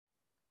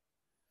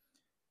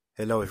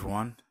Hello,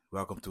 everyone.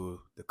 Welcome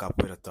to the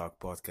Capoeira Talk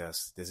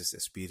podcast. This is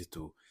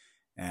Espiritu,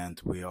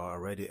 and we are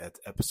already at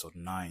episode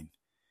 9.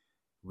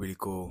 Really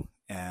cool.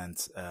 And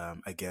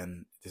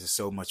again, this is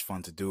so much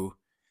fun to do,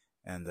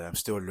 and I'm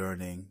still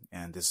learning.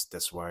 And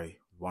that's why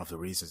one of the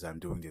reasons I'm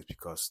doing this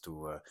because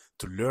to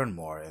learn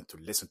more and to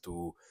listen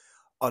to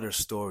other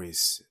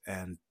stories.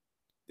 And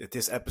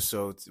this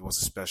episode was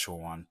a special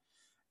one,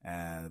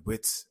 and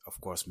with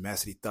of course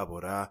Mestre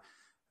Itabora,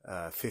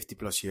 50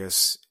 plus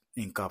years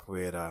in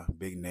capoeira,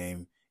 big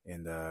name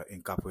in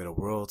capoeira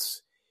world.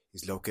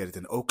 He's located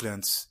in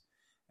Oakland,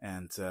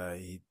 and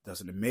he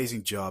does an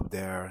amazing job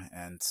there.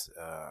 And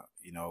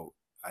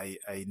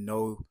I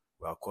know,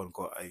 well, quote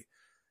unquote, I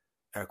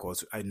air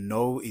quotes, I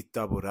know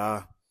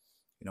Itaborá.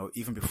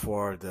 Even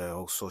before the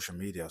whole social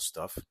media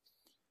stuff.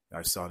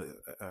 I've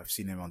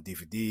seen him on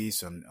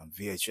DVDs, on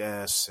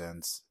VHS,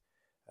 and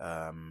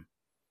um,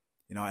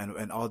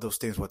 and all those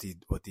things what he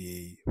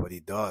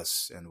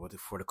does and what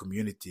for the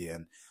community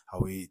and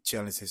how he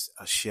challenges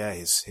share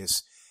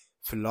his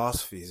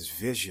philosophy, his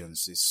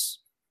visions is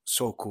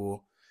so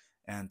cool.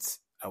 And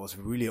I was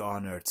really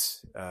honored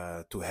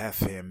to have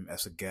him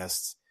as a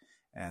guest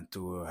and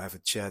to have a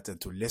chat and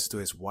to listen to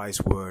his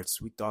wise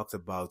words. We talked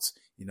about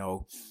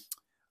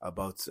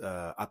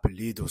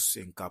apelidos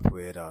in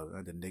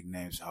capoeira, the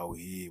nicknames, how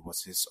he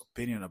was his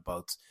opinion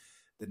about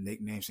the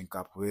nicknames in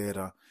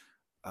capoeira,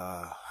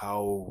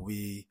 how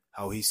he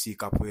see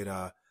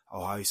capoeira,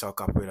 or how he saw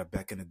capoeira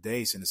back in the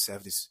days in the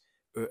 70s,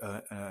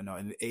 no,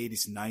 in the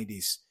 80s,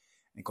 90s,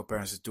 in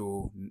comparison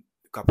to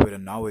capoeira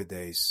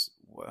nowadays.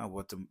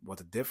 What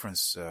the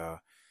difference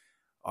are,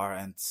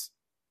 and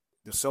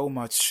there's so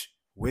much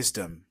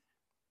wisdom,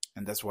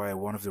 and that's why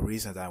one of the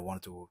reasons that I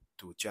wanted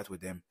to chat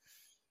with him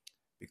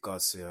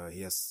because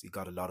he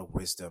got a lot of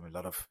wisdom, a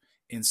lot of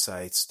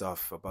inside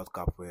stuff about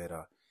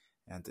capoeira,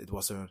 and it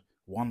was a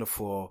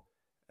wonderful.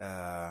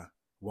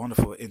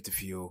 Wonderful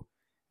interview,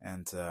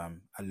 and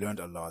I learned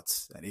a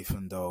lot. And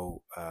even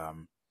though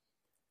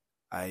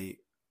I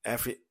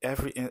every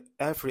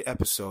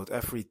episode,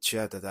 every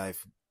chat that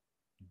I've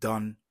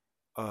done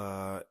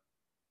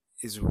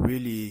is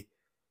really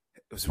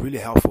it was really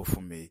helpful for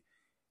me,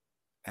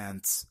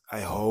 and I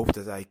hope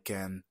that I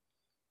can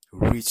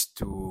reach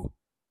to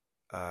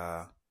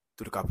the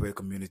capoeira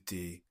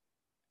community,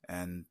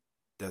 and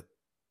that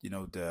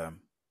the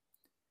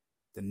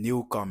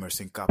newcomers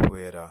in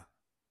capoeira,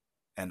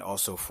 and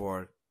also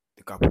for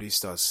the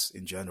capoeiristas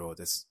in general.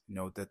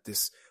 That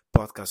this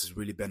podcast is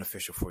really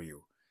beneficial for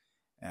you,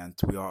 and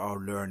we are all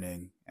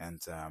learning.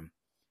 And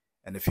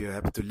if you're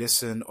happy to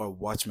listen or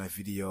watch my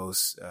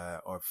videos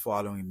or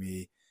following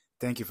me,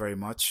 thank you very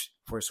much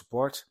for your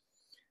support.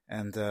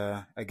 And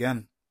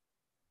again,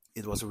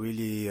 it was a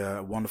really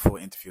wonderful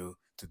interview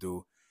to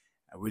do.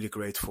 I'm really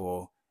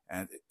grateful,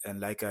 and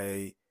like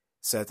I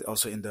said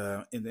also in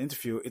the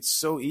interview, it's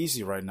so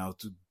easy right now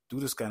to do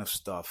this kind of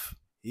stuff.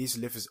 He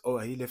lives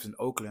in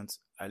Oakland.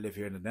 I live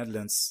here in the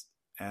Netherlands,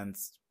 and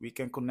we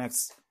can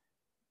connect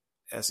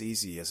as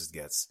easy as it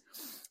gets.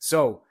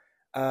 So,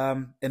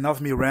 enough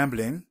me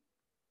rambling.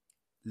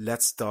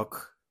 Let's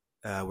talk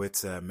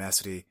with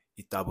Mestre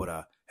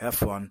Itabora. Have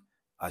fun,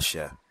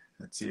 Asha.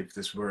 Let's see if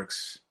this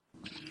works.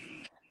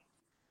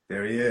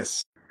 There he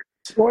is.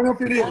 Oi, meu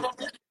querido.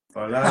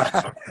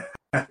 Olá.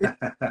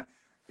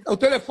 O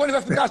telefone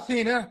vai ficar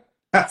assim, né?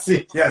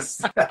 Sim, yes.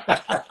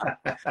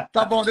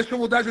 Tá bom, deixa eu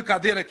mudar de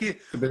cadeira aqui.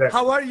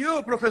 How are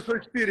you, professor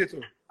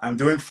Espírito? I'm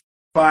doing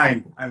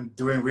fine. I'm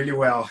doing really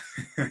well.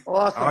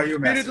 Awesome. How are you,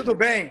 Espírito do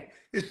bem.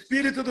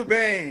 Espírito do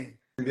bem.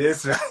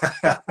 Isso.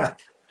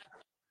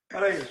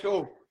 Peraí, deixa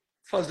eu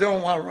fazer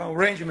um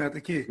arrangement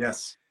aqui.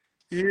 Yes.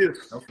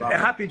 Isso. No problem. É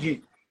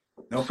rapidinho.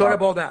 No Sorry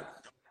problem. about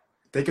that.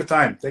 Take your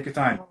time. Take your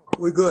time.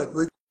 We're good.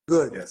 We're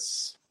good.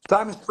 Yes.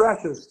 Time is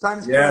precious. Time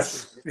is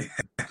Yes.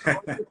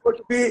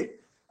 precious.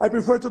 I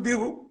prefer to be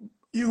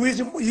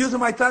using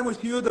my time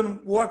with you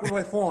than work with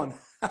my phone.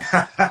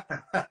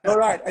 All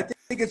right. I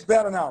think it's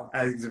better now.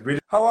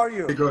 How are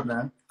you? Really good,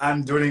 man.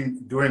 I'm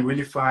doing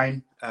really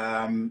fine.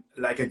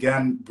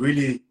 Again,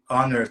 really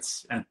honored,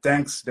 and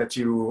thanks that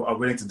you are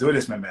willing to do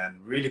this, my man.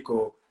 Really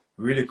cool.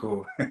 Really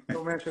cool.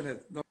 Don't mention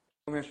it. Don't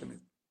mention it.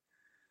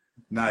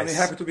 Nice. I'm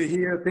happy to be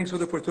here. Thanks for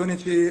the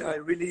opportunity. I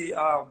really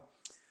I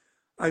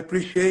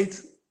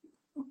appreciate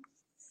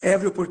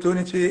every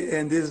opportunity,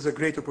 and this is a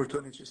great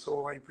opportunity.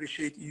 So I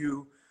appreciate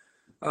you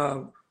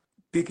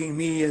picking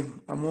me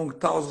among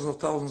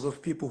thousands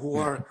of people who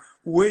are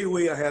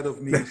way ahead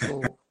of me.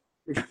 So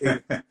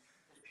appreciate it.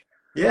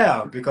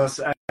 Yeah,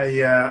 because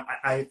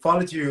I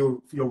followed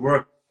your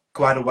work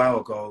quite a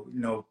while ago.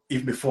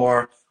 Even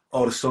before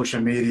all the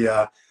social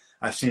media.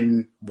 I've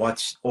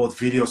watched old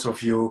videos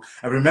of you.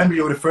 I remember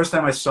the first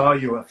time I saw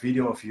you, a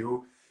video of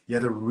you. You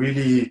had a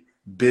really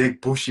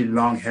big, bushy,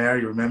 long hair.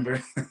 You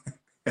remember?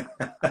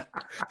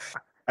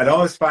 I'd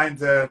always find,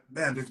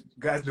 man, this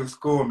guy looks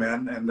cool,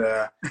 man. And,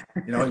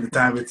 the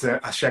time with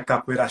Ashe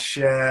Capoeira Ashe,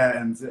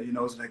 and,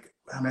 it's like,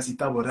 Mestre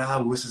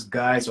Itabora, who is this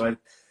guy? So I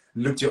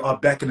looked you up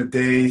back in the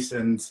days,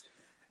 and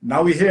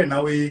now we're here.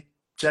 Now we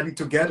chatting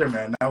together,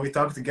 man. Now we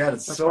talk together.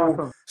 It's That's so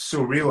awesome.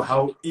 surreal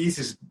how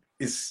easy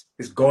is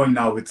going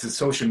now with the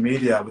social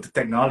media, with the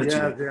technology.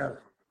 Yes, yes,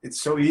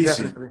 It's so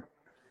easy. definitely.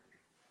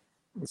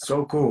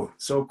 So cool.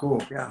 So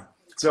cool. Yeah.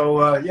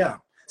 So yeah.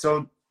 So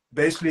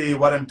basically,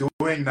 what I'm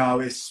doing now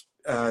is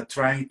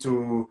trying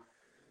to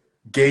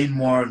gain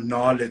more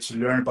knowledge,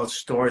 learn about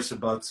stories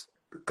about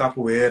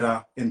capoeira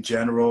in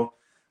general,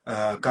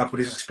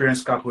 capoeira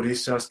experience,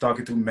 capoeiristas,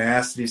 talking to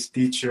masters,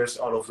 teachers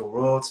all over the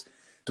world,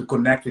 to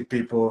connect with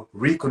people,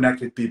 reconnect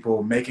with people,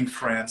 making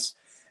friends,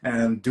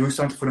 and doing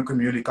something for the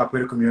community,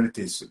 capoeira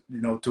communities.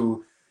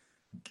 To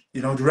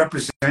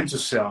represent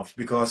yourself,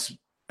 because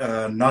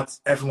not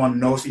everyone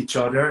knows each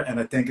other, and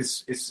I think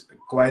it's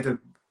quite a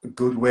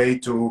good way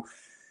to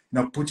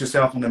put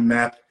yourself on the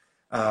map.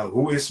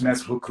 Who is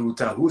Mestre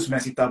Recruta? Who's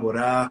Mestre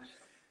Itabora?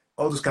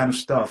 All this kind of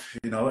stuff,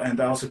 and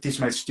I also teach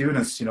my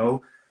students,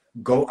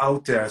 go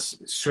out there,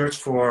 search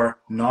for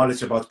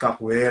knowledge about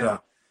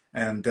capoeira.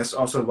 And that's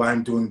also why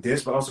I'm doing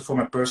this, but also for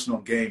my personal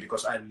gain,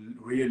 because I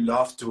really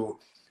love to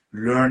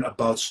learn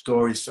about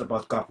stories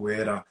about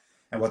capoeira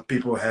and what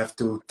people have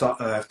to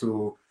talk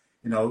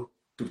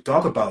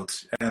about.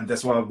 And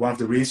that's why one of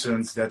the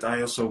reasons that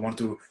I also want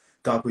to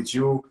talk with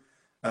you,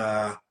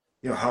 how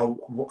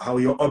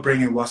your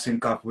upbringing was in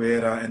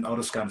capoeira and all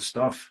this kind of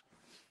stuff.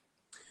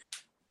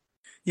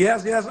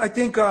 Yes, yes. I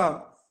think,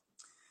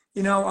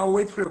 I'll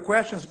wait for your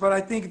questions, but I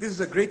think this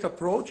is a great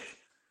approach.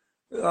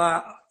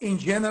 In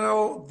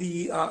general,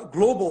 the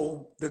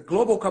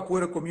global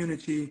capoeira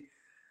community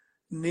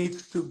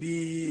needs to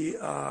be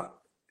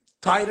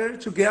tighter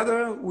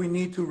together. We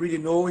need to really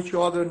know each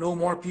other, know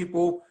more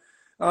people,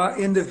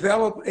 and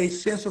develop a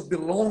sense of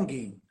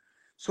belonging.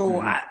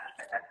 So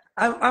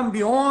I'm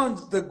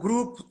beyond the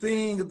group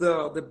thing,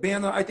 the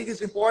banner. I think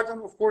it's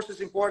important. Of course, it's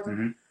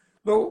important.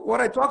 But what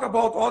I talk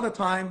about all the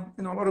time,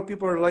 a lot of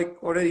people are like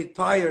already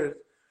tired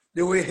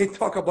the way I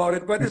talk about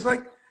it. But it's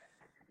like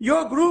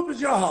your group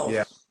is your house.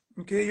 Yeah.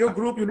 Okay, your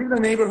group, you live in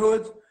a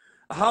neighborhood,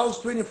 house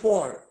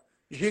 24,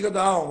 Giga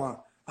da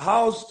Alma,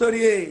 house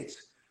 38,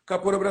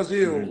 Capoeira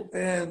Brasil,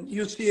 and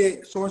you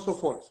see so on and so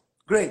forth.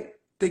 Great,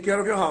 take care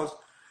of your house.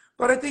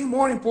 But I think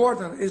more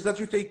important is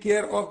that you take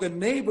care of the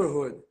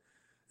neighborhood,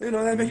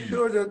 and make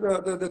sure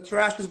that the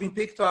trash is being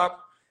picked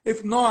up.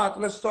 If not,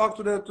 let's talk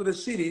to the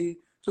city,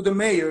 to the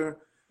mayor.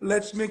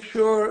 Let's make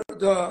sure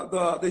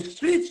the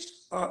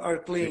streets are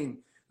clean.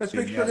 Let's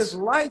make sure there's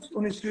lights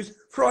on the streets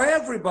for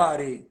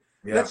everybody.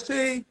 Yeah. Let's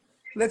say,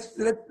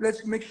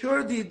 let's make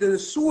sure the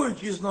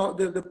sewage is not,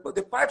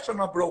 the pipes are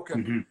not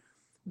broken.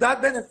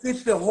 That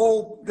benefits the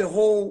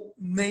whole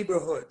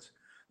neighborhood.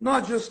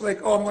 Not just like,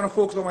 I'm going to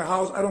focus on my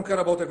house. I don't care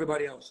about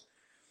everybody else.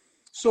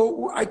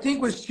 So I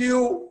think we're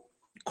still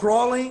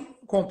crawling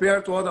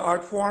compared to other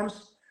art forms.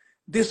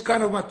 This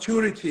kind of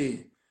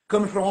maturity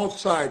coming from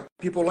outside,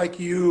 people like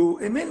you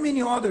and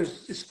many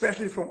others,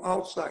 especially from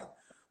outside.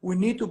 We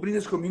need to bring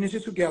this community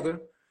together,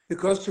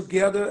 because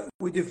together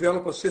we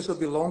develop a sense of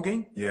belonging,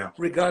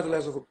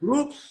 regardless of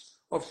groups,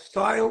 of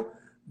style.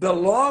 The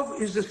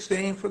love is the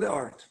same for the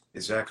art.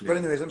 Exactly. But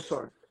anyways, I'm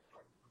sorry.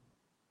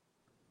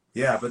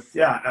 Yeah, but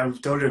I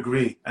totally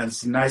agree. And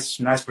it's a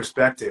nice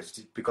perspective,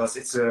 because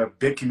it's a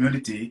big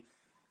community,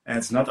 and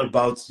it's not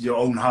about your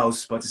own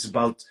house, but it's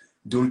about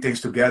doing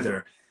things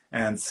together.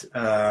 And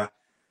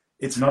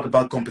it's not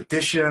about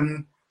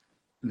competition,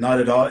 not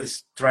at all.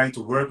 It's trying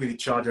to work with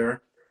each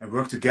other and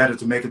work together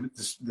to make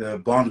the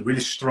bond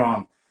really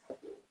strong.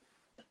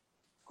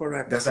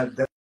 Correct. That's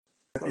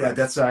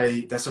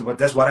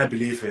what I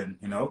believe in.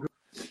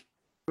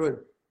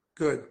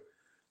 Good.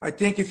 I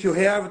think if you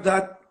have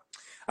that,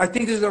 I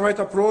think this is the right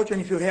approach, and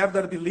if you have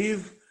that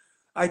belief,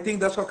 I think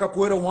that's what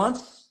capoeira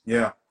wants.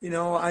 Yeah.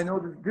 I know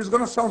this is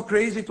gonna sound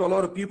crazy to a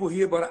lot of people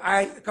here, but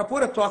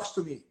capoeira talks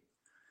to me.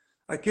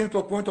 I came to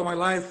a point of my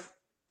life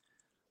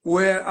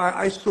where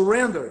I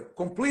surrender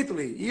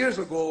completely. Years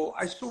ago,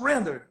 I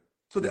surrendered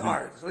to the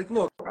art. It's like,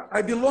 look,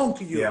 I belong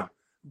to you. Yeah.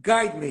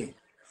 Guide me.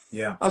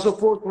 Yeah. As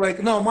opposed to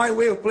like, no, my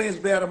way of playing is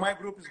better. My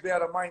group is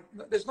better.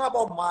 It's not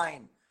about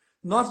mine.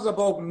 Not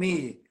about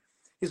me.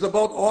 It's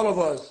about all of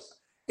us.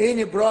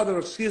 Any brother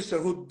or sister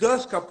who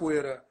does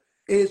capoeira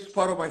is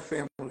part of my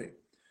family.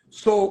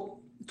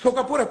 So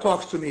capoeira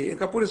talks to me, and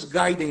capoeira is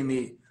guiding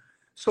me.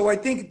 So I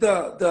think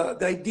the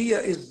idea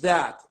is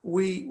that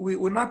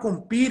we're not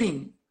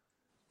competing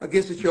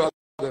against each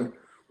other.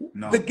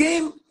 No.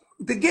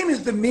 The game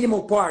is the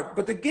minimal part,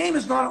 but the game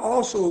is not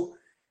also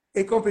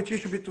a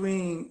competition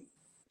between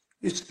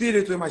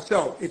Espírito and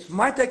myself. It's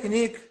my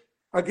technique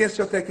against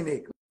your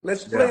technique.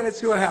 Let's play. Let's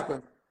see what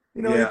happens.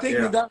 You take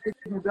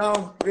me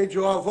down, great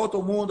job, volta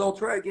ao mundo, I'll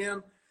try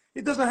again.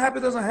 It doesn't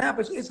happen.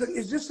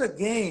 It's just a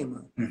game,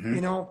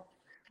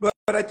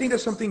 But I think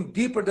there's something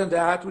deeper than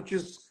that, which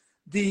is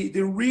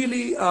the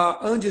really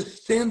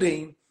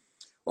understanding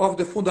of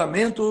the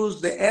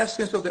fundamentals, the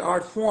essence of the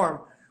art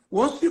form.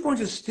 Once people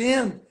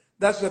understand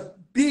that's a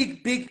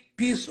big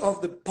piece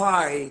of the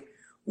pie,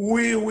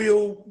 we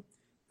will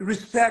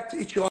respect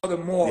each other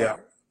more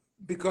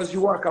because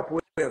you are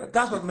capoeira.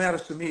 That's what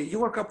matters to me.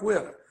 You are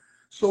capoeira.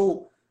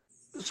 So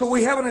so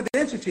we have an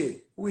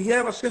identity. We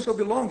have a sense of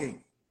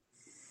belonging.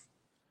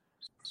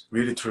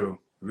 Really true.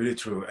 Really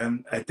true.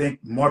 And I think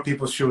more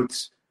people should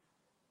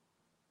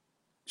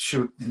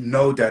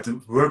know that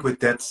and work with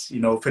that,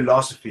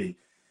 philosophy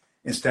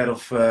instead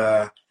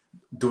of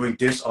doing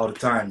this all the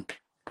time,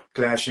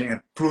 clashing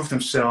and prove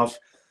themselves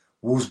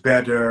who's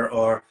better,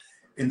 or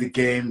in the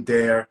game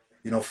they're,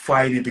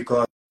 fighting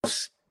because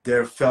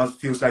there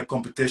feels like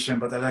competition.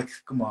 But I'm like,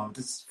 come on,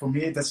 for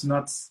me, that's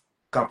not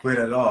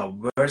capoeira at all.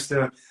 Where's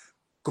the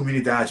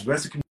comunidade?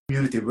 Where's the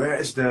community? Where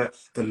is the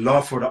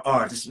love for the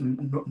art?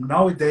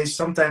 Nowadays,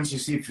 sometimes you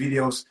see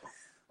videos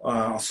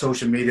on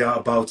social media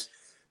about,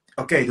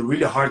 okay, the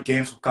really hard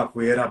games of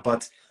capoeira,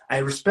 but I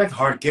respect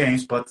hard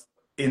games, but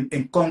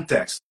in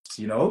context,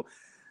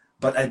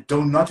 But I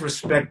do not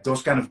respect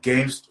those kind of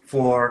games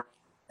for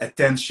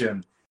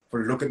attention.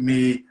 For look at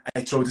me,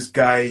 I throw this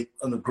guy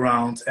on the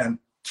ground and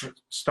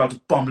start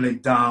pummeling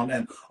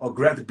down, or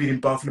grab the beating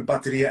ball from the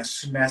battery and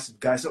smash the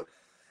guy. So,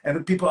 and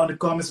the people in the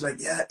comments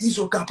like, yeah,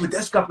 Iso capoeira,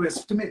 that's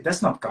capoeira. To me,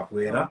 that's not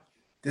capoeira.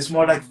 This is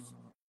more like,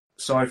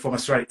 sorry for my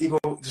swearing, ego,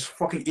 just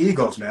fucking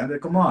egos, man.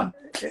 Like, come on.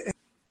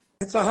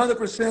 It's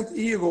 100%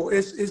 ego.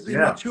 It's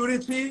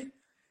immaturity.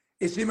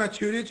 It's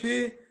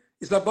immaturity.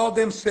 It's about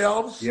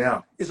themselves.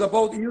 Yeah. It's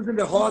about using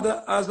the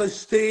roda as a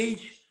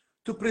stage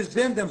to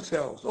present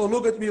themselves. Oh,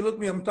 look at me,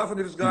 I'm tougher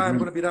than this guy. I'm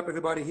going to beat up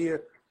everybody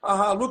here.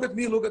 Look at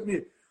me.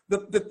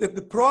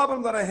 The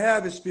problem that I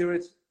have is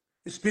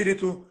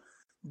spiritu,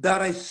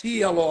 that I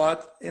see a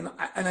lot, and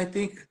I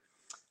think,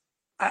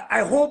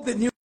 I hope the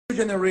new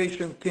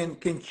generation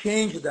can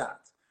change that,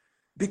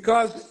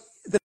 because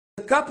the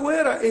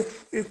capoeira,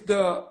 if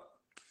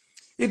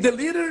the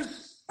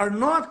leaders are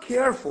not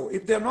careful,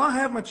 if they're not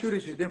have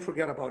maturity, then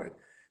forget about it.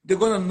 They're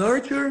going to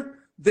nurture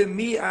the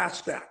me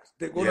aspect.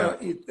 They're going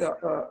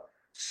to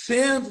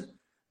send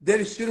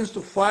their students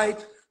to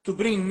fight, to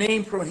bring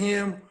name from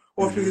him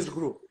or to his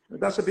group.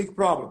 That's a big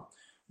problem.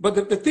 But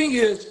the thing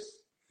is,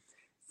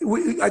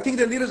 I think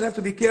the leaders have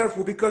to be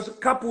careful, because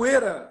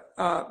capoeira,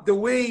 the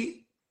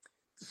way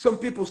some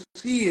people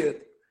see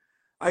it,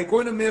 I go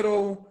in the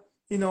middle,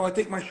 I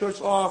take my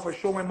shirts off, I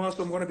show my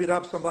muscle, I'm going to beat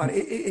up somebody.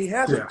 It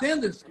has a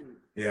tendency.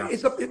 Yeah.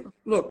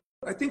 Look,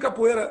 I think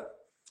capoeira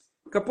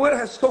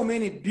has so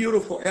many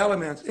beautiful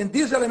elements, and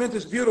this element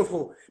is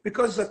beautiful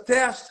because it's a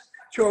test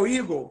to our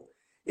ego.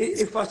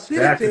 It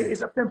facilitates.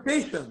 It's a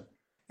temptation.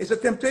 It's a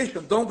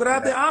temptation. Don't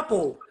grab the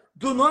apple.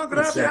 Do not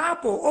grab the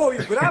apple. Oh,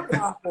 you grab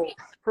the apple.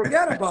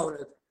 Forget about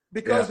it.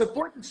 Because the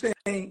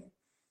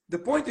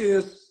point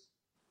is,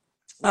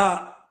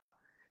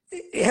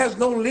 it has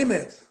no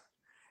limit.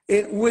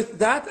 With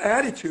that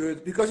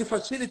attitude, because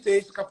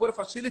capoeira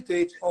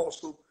facilitates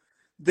also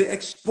the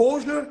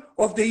exposure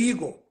of the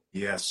ego.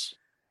 Yes.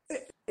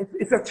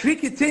 It's a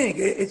tricky thing.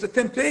 It's a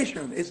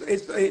temptation.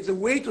 It's a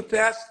way to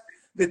test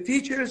the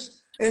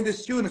teachers and the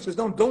students. It's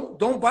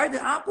don't buy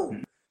the apple.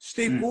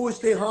 Stay cool,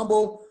 stay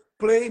humble,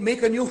 play,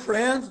 make a new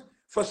friend,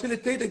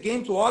 facilitate the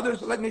game to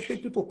others. Let me show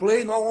people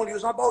play. Not only,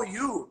 it's not about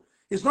you.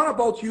 It's not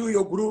about you,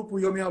 your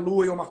Grupo, your Minha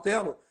Lua, your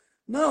Martelo.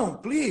 No,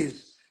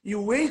 please.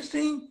 You're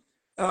wasting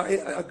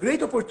a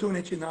great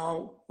opportunity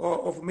now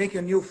of making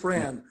a new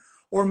friend,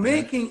 or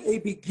making a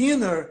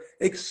beginner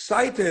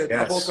excited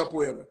about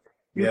capoeira.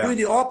 You're doing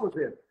the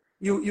opposite.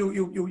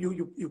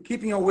 You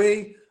keeping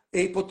away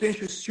a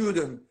potential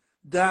student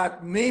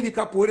that maybe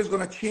capoeira is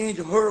going to change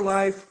her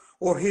life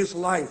or his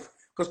life,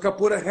 because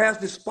capoeira has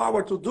this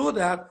power to do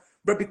that.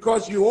 But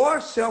because your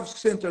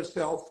self-centered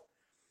self,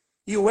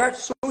 you act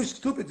so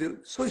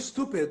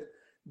stupid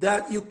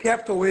that you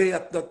kept away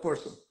at that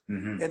person,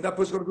 and that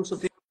person going to do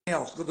something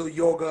else, go do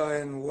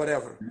yoga and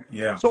whatever.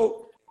 Yeah.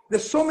 So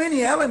there's so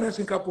many elements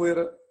in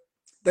capoeira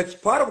that's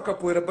part of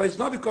capoeira, but it's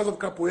not because of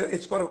capoeira.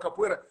 It's part of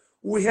capoeira.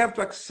 We have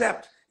to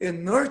accept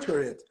and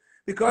nurture it,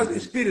 because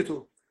it's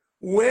spiritual.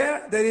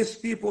 Where there is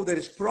people, there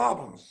is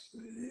problems.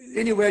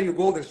 Anywhere you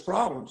go, there's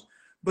problems.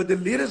 But the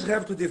leaders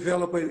have to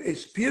develop a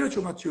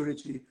spiritual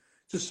maturity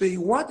to say,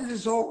 what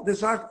is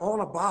this art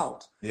all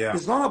about? Yeah.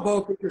 It's not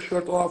about take your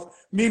shirt off,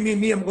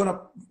 me, I'm going to...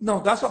 No,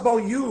 that's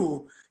about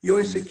you, your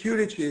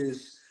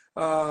insecurities,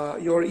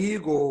 your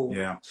ego.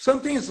 Yeah.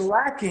 Something is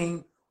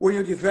lacking with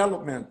your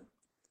development,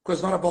 because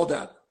it's not about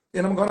that.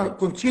 And I'm going to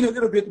continue a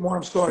little bit more,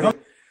 I'm sorry.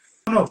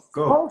 No,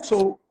 go.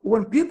 Also,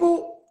 when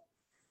people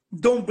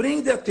don't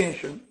bring the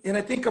attention, and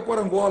I think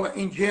Capoeira Angola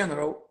in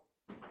general,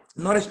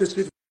 not a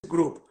specific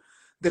group,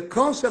 the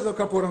concept of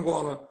Capoeira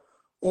Angola,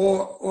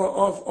 or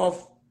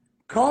of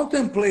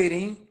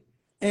contemplating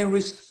and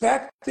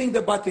respecting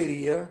the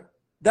bateria,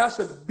 that's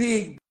a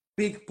big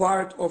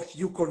part of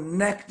you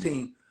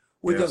connecting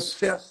with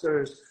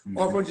ancestors,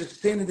 of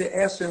understanding the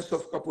essence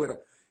of capoeira.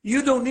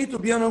 You don't need to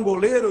be an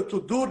Angoleiro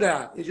to do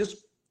that. You just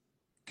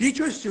teach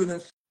your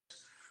students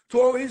to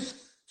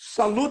always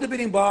salute the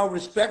berimbau,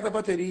 respect the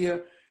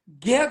bateria,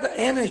 get the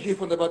energy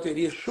from the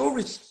bateria, show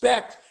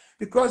respect,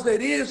 because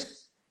there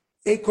is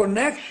a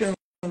connection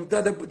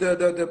that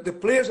the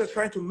players are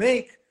trying to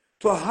make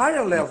to a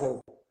higher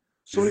level.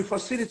 So it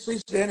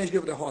facilitates the energy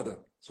of the roda.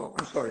 So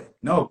I'm sorry.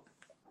 No,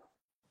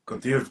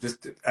 continue.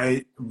 I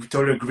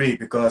totally agree,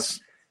 because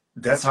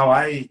that's how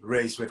I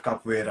raised with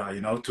capoeira.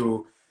 You know, to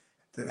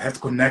have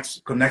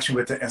connection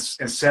with the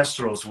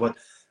ancestrals. What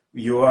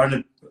you are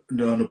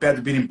no pé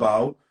do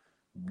berimbau.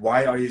 Why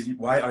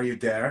are you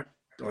there?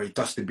 Or you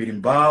touch the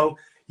berimbau,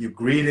 you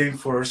greeting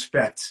for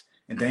respect,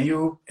 and then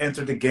you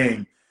enter the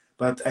game.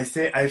 But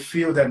I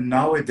feel that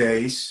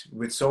nowadays,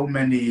 with so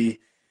many,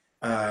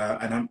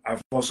 and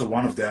I'm also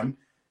one of them,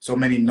 so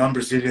many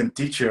non-Brazilian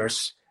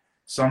teachers,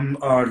 some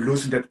are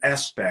losing that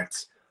aspect,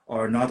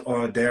 or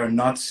they are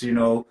not,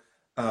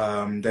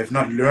 they've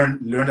not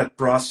learned that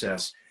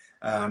process.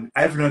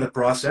 I've learned the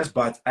process,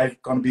 but I'm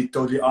gonna be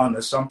totally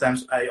honest. Sometimes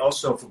I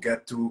also forget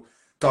to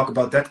talk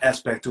about that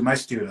aspect to my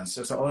students.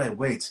 So, oh,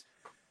 wait,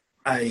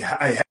 I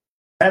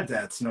had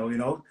that.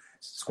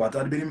 Squat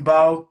out the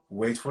berimbau,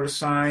 wait for the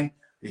sign.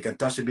 You can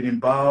touch the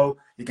berimbau,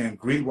 you can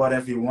greet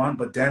whatever you want,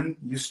 but then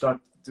you start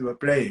to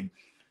playing.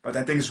 But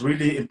I think it's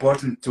really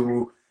important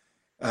to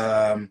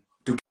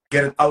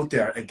get it out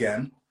there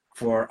again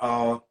for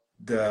all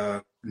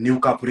the new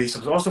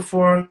capoeiristas, but also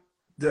for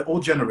the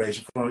old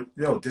generation. For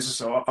this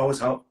is always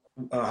how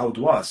it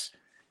was.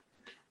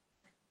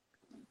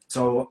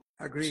 So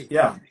Agree.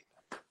 Yeah,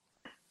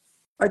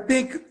 I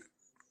think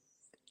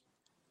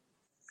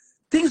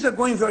things are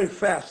going very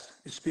fast,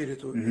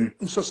 Espírito,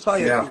 in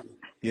society.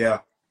 Yeah.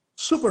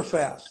 Super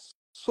fast.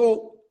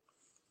 So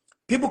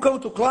people come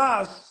to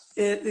class,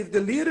 and if the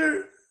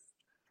leader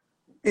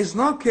is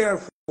not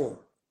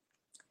careful,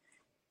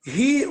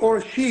 he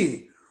or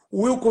she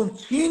will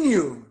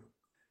continue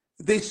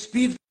the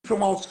speed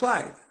from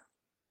outside.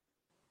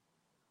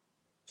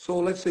 So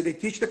let's say they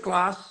teach the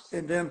class,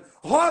 and then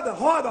roda,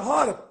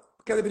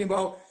 aquele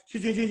berimbau,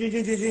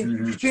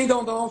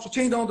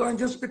 down, and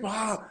just people,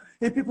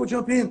 and people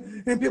jump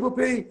in, and people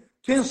pay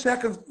 10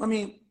 seconds. I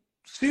mean,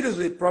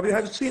 seriously, probably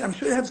have seen. I'm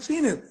sure you have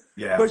seen it.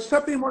 Yeah. But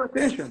start paying more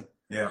attention.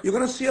 Yeah. You're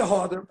gonna see a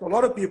roda for a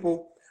lot of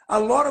people, a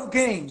lot of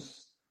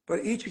games,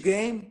 but each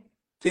game,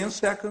 10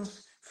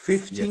 seconds,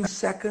 15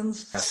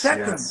 seconds.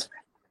 Yes.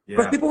 Yeah.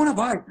 But people wanna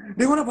buy.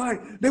 They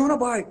wanna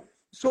buy.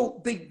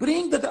 So they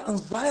bring the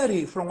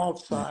anxiety from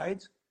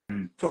outside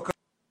to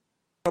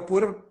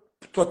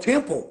a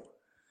temple.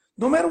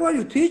 No matter what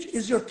you teach,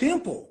 it's your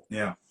temple.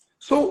 Yeah.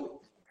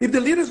 So if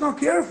the leader is not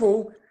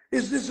careful,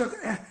 is this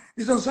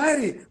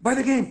anxiety, buy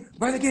the game,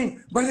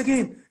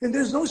 and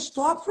there's no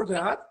stop for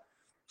that.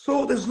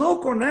 So there's no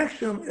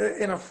connection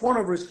in a form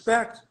of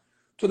respect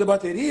to the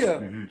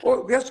bateria.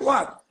 Or guess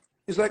what?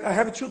 It's like I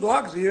have 2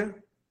 dogs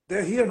here.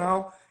 They're here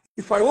now.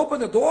 If I open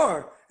the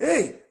door,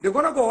 hey, they're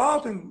gonna go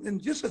out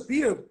and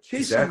disappear,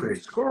 chasing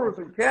squirrels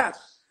and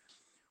cats.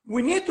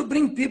 We need to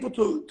bring people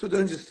to the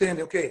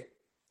understanding. Okay,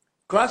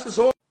 class is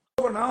over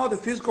now. The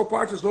physical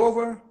part is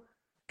over.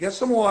 Get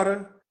some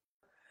water.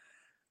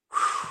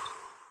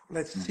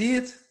 Let's see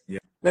it. Yeah.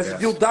 Let's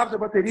build up the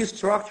bateria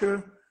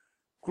structure.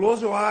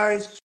 Close your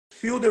eyes.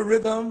 Feel the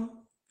rhythm.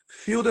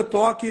 Feel the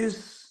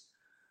toques.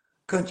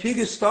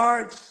 Cantiga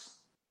starts.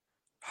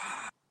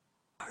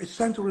 It's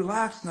time to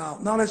relax now.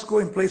 Now let's go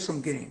and play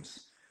some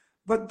games.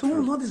 But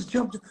don't let this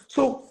jump.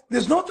 So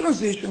there's no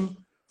transition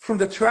from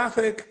the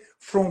traffic,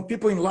 from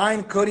people in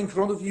line cutting in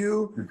front of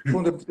you,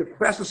 from the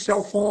fastest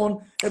cell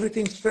phone.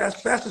 Everything's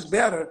fast. Fast is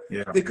better.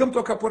 Yeah. They come to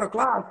a capoeira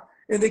class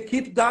and they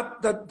keep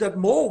that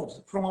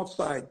mold from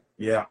outside.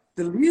 Yeah.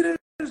 The leaders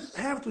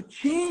have to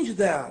change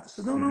that.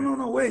 So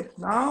no, wait.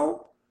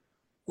 Now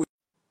we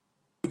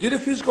did a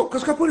physical,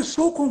 because capoeira is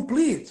so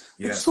complete.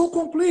 It's so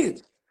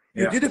complete.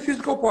 You did the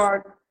physical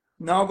part.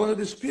 Now go to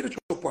the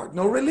spiritual part.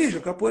 No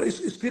religion. Capoeira,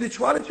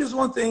 spirituality is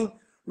one thing,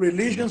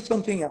 religion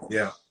something else.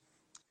 Yeah.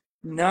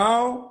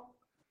 Now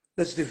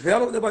let's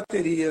develop the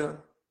bateria.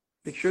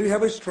 Make sure you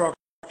have a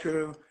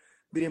structure.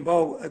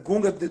 Berimbau, a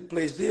gunga that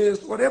plays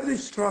this, whatever the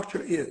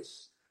structure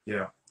is.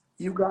 Yeah.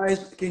 You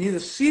guys can either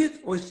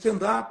sit or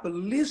stand up, but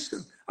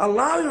listen.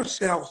 Allow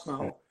yourselves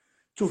now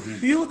to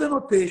feel the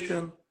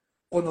notation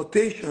or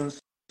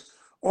notations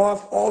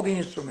of all the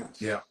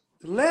instruments. Yeah.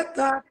 Let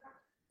that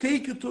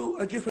take you to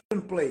a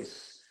different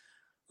place.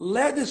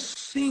 Let the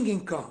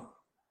singing come.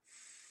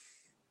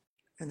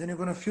 And then you're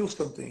gonna feel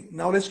something.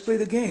 Now let's play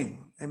the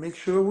game and make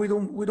sure we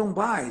don't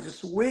buy.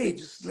 Just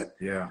wait.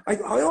 I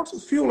also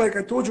feel like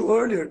I told you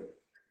earlier,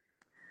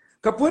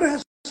 capoeira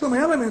has some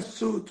elements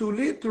to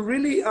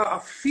really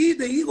feed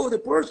the ego of the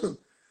person.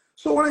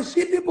 So when I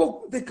see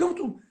people,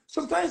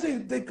 sometimes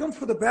they come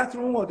for the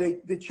bathroom or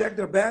they check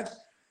their bags.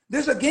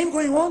 There's a game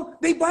going on,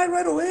 they buy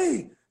right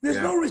away. There's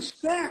no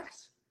respect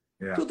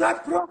to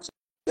that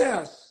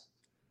process.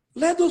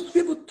 Let those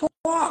people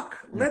talk.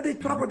 Let them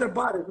talk with their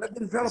bodies. Let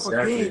them develop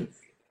a game.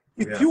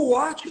 If you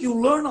watch, you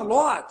learn a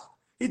lot.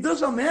 It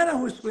doesn't matter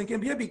who's playing. It can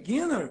be a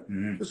beginner.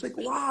 It's like,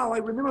 wow, I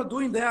remember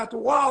doing that.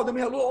 Wow, the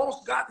Melo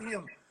almost got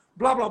him.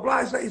 Blah, blah, blah.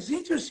 It's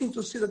interesting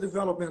to see the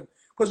development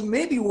because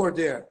maybe you were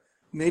there.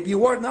 Maybe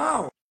you are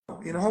now,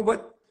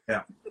 but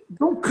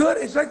don't cut.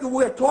 It's like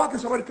we're talking.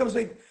 Somebody comes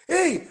like,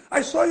 hey,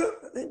 I saw you.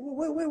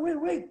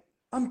 Wait.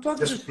 I'm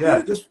talking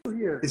to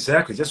here.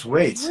 Exactly. Just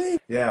wait.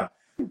 Yeah.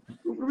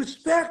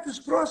 Respect this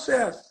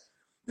process.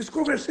 This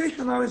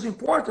conversation now is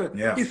important.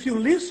 Yeah. If you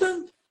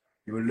listen,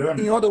 you will learn.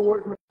 in other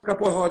words,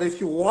 Capoeira,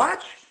 if you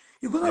watch,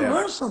 you're going to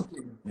learn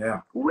something. Yeah.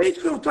 Wait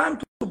for your time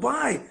to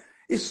buy.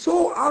 It's so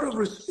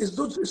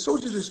it's so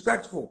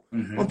disrespectful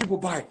when people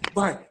buy.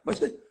 But I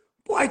say,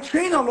 boy, I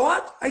train a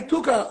lot. I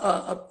took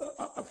a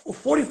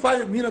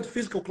 45-minute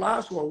physical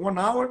class or 1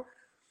 hour.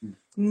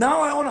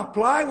 Now I want to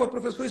apply what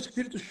Professor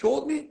Espírito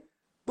showed me.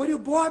 But you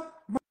bought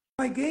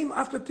my game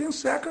after 10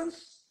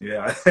 seconds?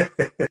 Yeah.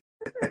 It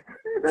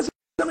doesn't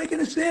make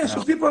any sense.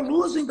 So people are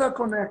losing that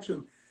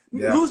connection,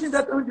 losing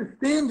that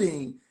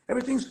understanding.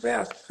 Everything's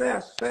fast.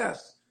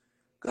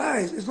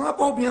 Guys, it's not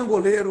about being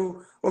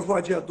goleiro or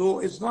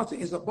vadiador. It's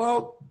nothing. It's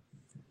about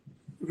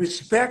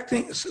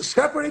respecting,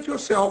 separate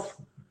yourself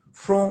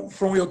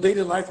from your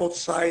daily life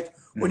outside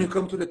when you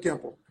come to the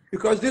temple.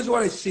 Because this is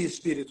what I see,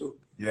 Espírito.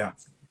 Yeah.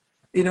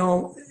 You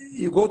know,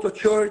 you go to a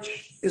church,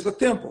 it's a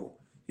temple.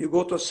 You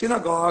go to a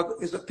synagogue,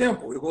 it's a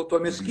temple. You go to a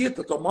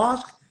mesquita, to a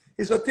mosque,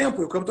 it's a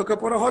temple. You come to a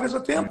Capoeira, it's a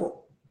temple.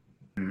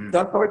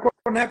 That's how I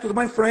connect with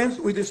my friends,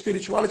 with the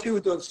spirituality,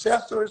 with the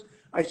ancestors.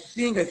 I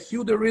sing, I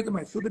feel the rhythm,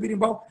 I feel the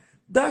berimbau.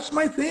 That's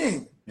my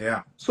thing.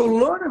 Yeah. So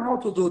learn how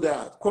to do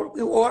that,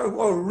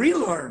 or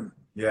relearn.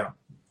 Yeah.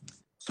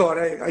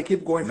 Sorry, I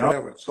keep going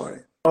forever. Sorry.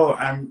 Oh,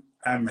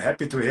 I'm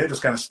happy to hear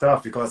this kind of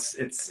stuff because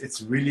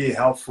it's really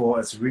helpful.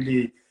 It's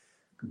really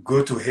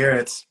good to hear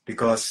it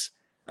because,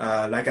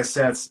 like I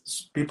said,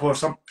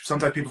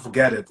 sometimes people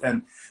forget it,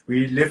 and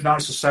we live now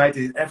in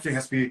society. Everything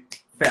has to be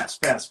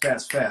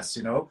fast,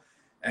 you know.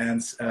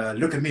 And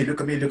look at me.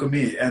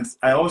 And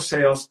I always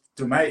say also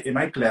in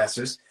my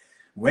classes,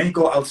 when you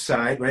go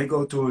outside, when you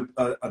go to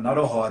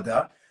another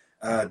roda,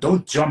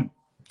 don't jump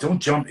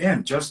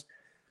in. Just,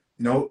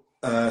 you know,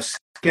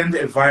 scan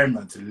the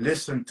environment,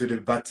 listen to the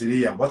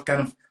bateria. What kind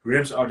of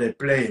rhythms are they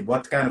playing?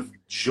 What kind of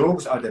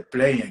jokes are they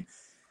playing?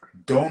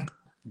 Don't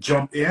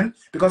jump in,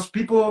 because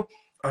people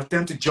are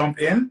tend to jump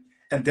in,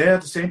 and they're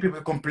the same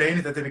people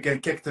complaining that they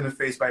get kicked in the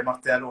face by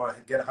Martel or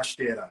get a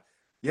hastera.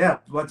 Yeah,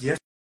 but you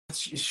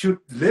should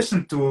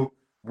listen to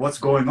what's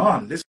going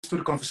on. Listen to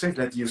the conversation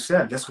that you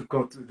said. Let's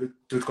go to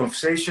the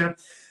conversation,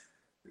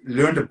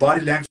 learn the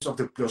body language of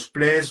those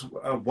players,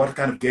 what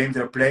kind of game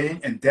they're playing,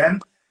 and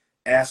then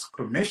ask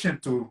permission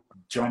to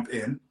jump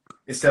in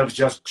instead of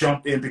just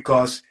jump in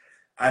because,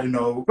 I don't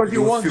know, but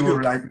you want feel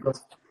to. like,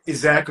 because,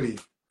 exactly.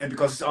 And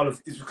because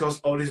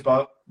it's always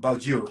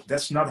about you.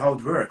 That's not how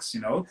it works,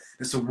 you know.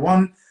 There's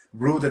one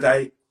rule that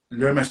I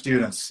learn my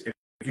students.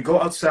 If you go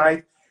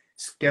outside,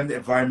 scan the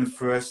environment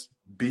first,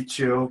 be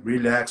chill,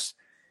 relax,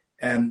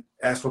 and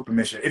ask for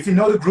permission. If you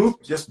know the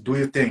group, just do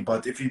your thing.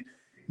 But if you're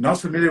not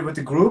familiar with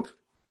the group,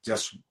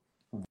 just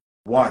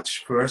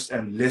watch first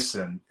and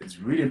listen. It's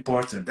really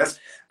important.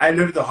 I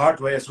learned it the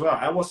hard way as well.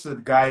 I was the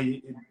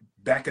guy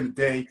back in the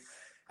day.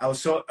 I was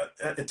so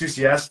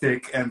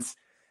enthusiastic, and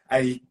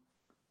I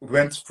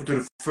went to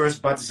the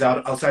first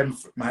batizado outside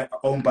my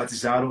own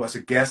batizado as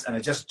a guest, and I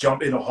just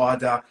jumped in a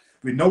roda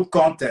with no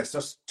context,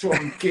 just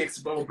throwing kicks,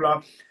 blah blah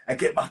blah. I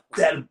get my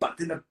tail back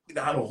in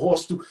the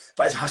horse to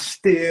faz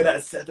rasteira,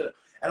 etc.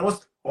 And I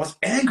was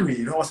angry,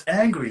 you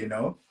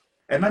know.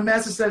 And my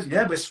master says,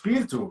 "Yeah, but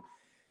Espírito,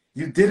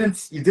 you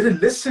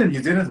didn't listen,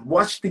 you didn't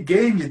watch the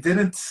game, you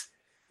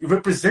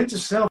represent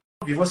yourself.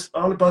 It was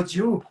all about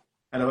you."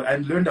 And I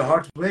learned the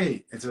hard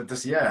way. And so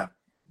just, yeah,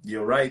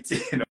 you're right,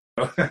 you know.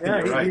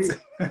 Yeah, right.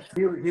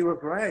 He was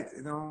right.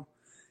 You know,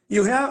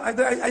 you have.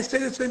 I say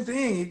the same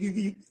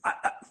thing.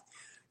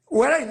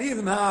 Where I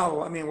live now,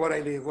 where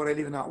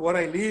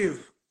I live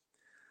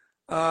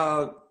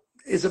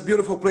is a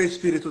beautiful place,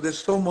 Espírito. There's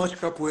so much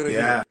capoeira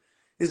here.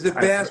 It's the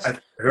best.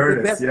 I've heard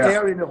the best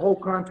area in the whole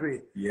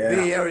country. Yeah.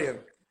 Bay Area.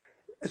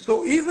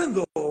 So even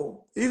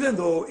though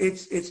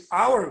it's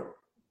our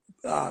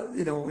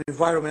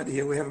environment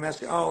here, we have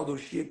Mestre Aldo,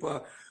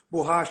 Chipa,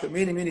 Borracha,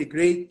 many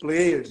great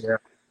players. Yeah.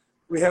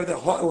 We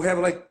have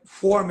like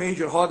 4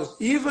 major rodas.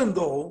 Even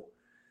though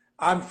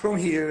I'm from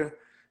here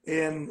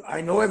and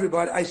I know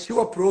everybody, I still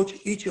approach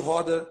each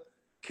roda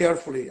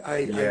carefully.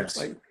 I'm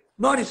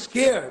not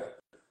scared,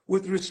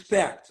 with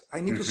respect. I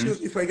need to see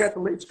if I get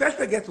late,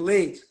 especially if I get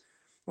late.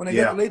 When I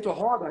get late to a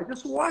roda, I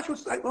just watch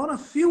I want to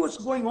feel what's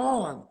going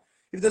on.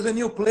 If there's a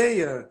new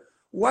player,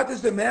 what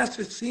is the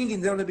master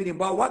singing there on the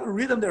berimbau? What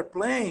rhythm they're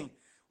playing?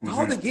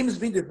 How the game is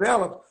being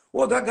developed?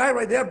 Oh, that guy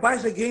right there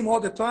buys the game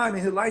all the time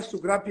and he likes to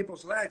grab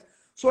people's legs.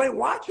 So I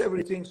watch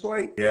everything. So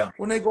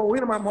when I go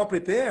in, I'm more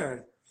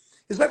prepared.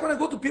 It's like when I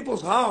go to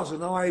people's house, you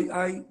know,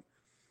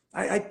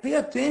 I pay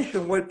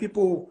attention where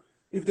people,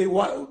 if they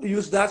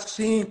use that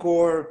sink,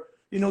 or,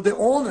 you know, the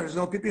owners, you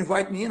know, people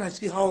invite me in, I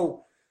see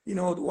how, you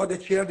know, what the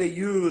chair they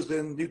use,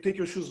 and you take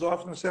your shoes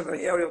off in a certain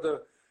area at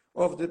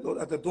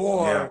the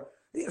door.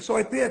 Yeah. So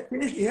I pay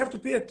attention. You have to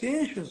pay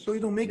attention so you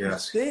don't make a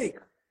mistake.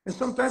 And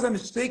sometimes a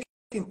mistake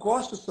can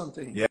cost you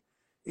something. Yeah.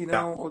 You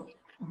know,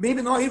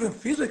 maybe not even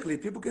physically.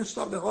 People can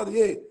stop the road.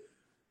 Hey,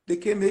 they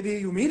can maybe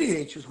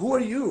humiliate you. Who are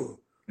you?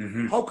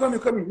 How come you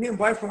come in here and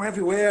buy from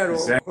everywhere?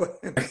 Exactly.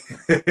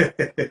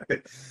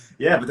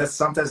 Yeah, but that's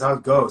sometimes how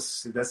it goes.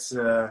 That's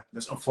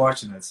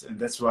unfortunate, and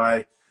that's why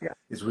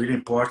it's really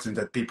important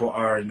that people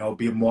are,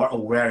 being more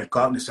aware and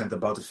cognizant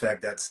about the fact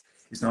that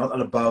it's not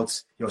all about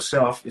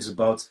yourself. It's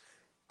about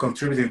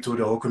contributing to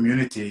the whole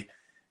community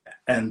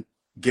and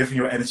giving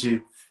your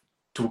energy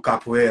to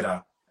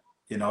capoeira,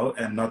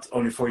 and not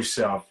only for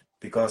yourself,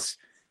 because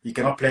you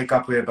cannot play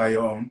capoeira by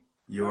your own.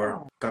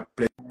 You're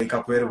playing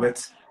capoeira with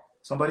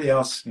somebody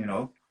else.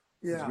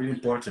 It's really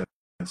important.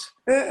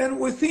 And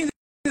within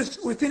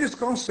this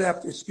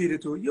concept,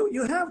 Espiritu,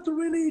 you have to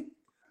really,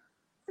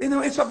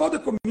 it's about the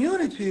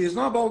community. It's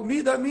not about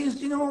me. That means,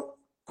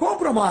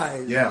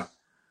 compromise. Yeah.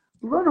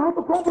 Learn how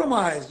to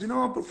compromise.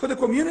 For the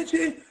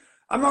community,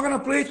 I'm not going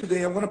to play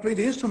today. I'm going to play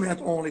the instrument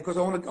only because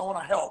I want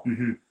to help.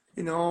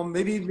 Mm-hmm.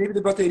 Maybe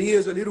the bateria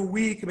is a little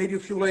weak. Maybe you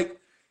feel like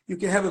you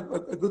can have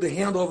a good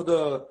handle of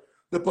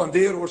the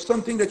pandeiro or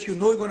something that you're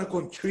going to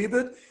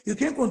contribute. You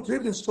can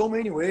contribute in so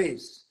many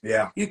ways.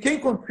 Yeah. You can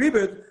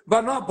contribute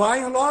by not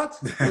buying a lot.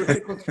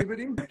 You're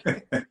contributing.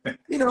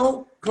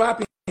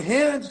 Clapping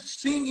hands,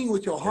 singing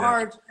with your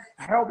heart,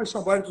 helping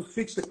somebody to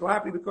fix the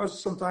clapping, because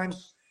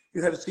sometimes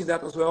you have seen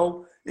that as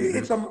well.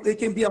 Mm-hmm. It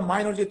can be a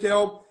minor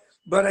detail,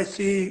 but I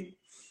see,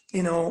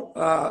 in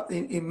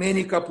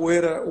many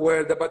capoeira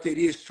where the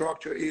bateria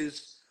structure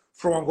is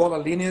from Angola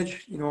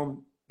lineage,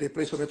 they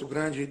play Somente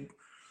Grande,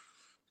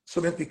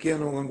 Somente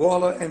Pequeno,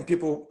 Angola, and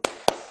people.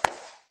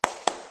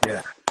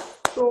 Yeah.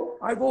 So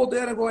I go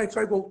there and I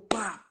try to go,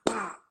 pa,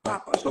 pa, pa,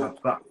 pa. So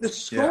there's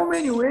so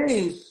many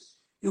ways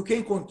you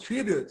can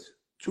contribute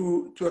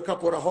to a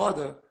capoeira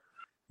roda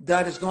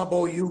that is not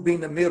about you being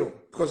in the middle.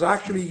 Because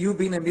actually you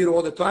being in the middle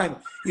all the time,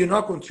 you're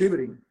not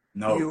contributing.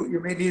 No. You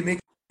maybe make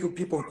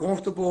people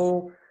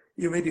uncomfortable.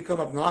 You may become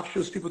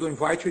obnoxious. People don't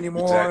invite you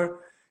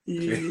anymore.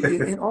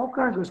 Exactly. And all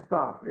kinds of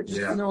stuff. It's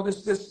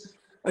just,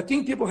 I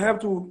think people have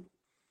to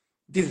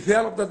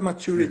develop that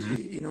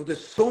maturity. Mm-hmm.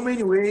 There's so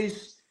many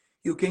ways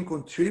you can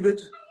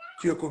contribute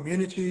to your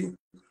community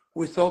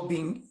without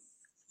being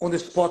on the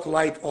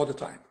spotlight all the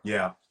time.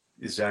 Yeah,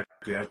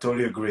 exactly. I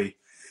totally agree.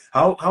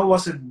 How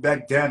was it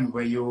back then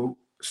when you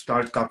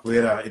started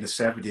capoeira in the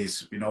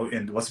 70s?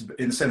 And it was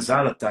in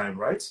Senzala time,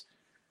 right?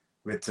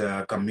 With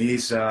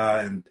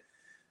camisa and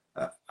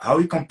how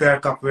you compare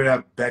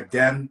capoeira back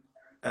then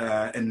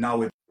and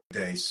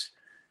nowadays?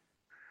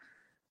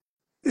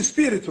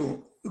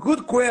 Espiritu,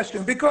 good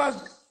question,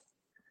 because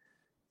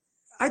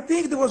I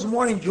think there was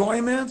more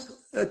enjoyment,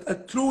 a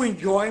true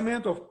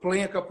enjoyment of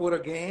playing a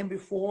capoeira game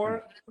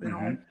before.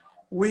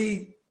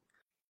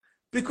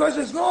 Because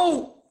there's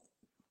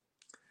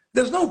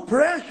no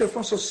pressure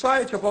from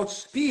society about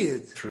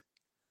speed.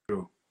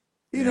 True.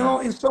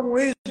 In some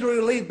ways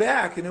you're laid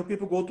back.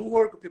 People go to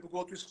work, people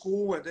go to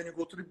school, and then you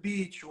go to the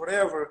beach,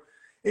 whatever,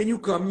 and you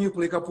come and you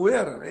play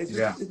capoeira.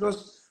 It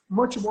was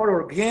much more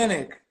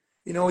organic.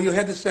 You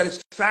had the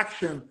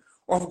satisfaction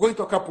of going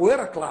to a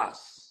capoeira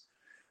class.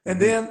 And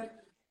then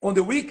on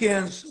the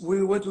weekends,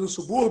 we went to the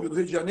suburbia do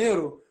Rio de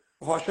Janeiro,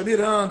 Rocha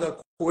Miranda,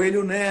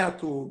 Coelho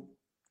Neto,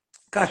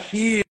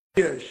 Caxias.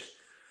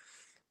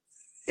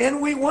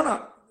 And we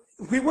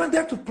went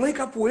there to play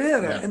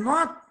capoeira and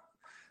not,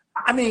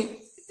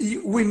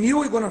 we knew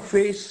we were going to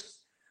face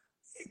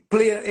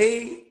player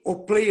A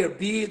or player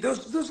B.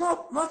 There's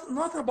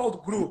nothing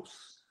about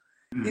groups.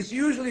 It's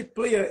usually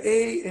player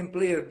A and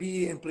player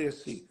B and player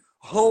C.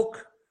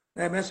 Hulk,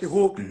 Mestre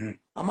Hulk,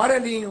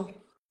 Amarelinho,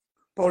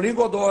 Paulinho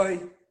Godoy,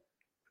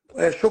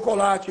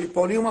 Chocolate,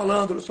 Paulinho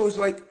Malandro. So it's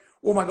like,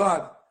 oh my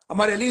God,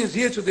 Amarelinho is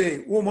here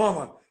today. Oh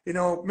mama,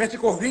 Mestre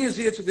Corvinho is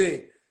here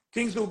today.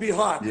 Things will be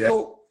hot. Yeah.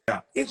 So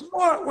it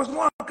was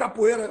more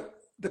capoeira.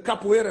 The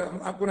capoeira,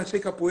 I'm going to say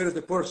capoeira is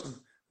the person,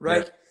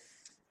 right? Yeah.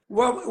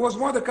 Well, it was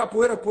more the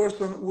capoeira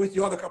person with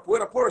the other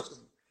capoeira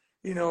person,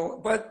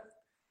 but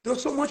there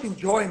was so much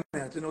enjoyment.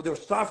 There were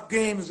staff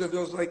games, and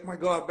there was like, my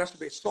God, Mestre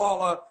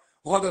Beisola,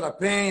 Roda da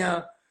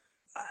Penha,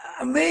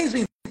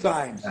 amazing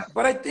times. Yeah.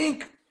 But I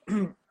think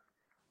in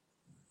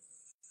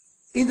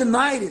the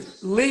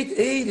 90s, late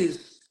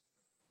 80s,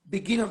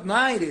 beginning of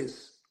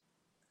 90s,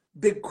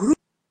 the group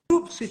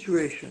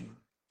situation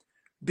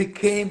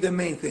became the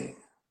main thing.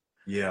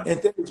 Yeah.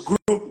 And then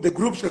the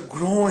groups are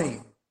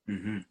growing.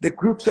 The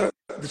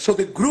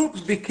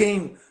groups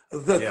became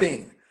the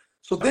thing.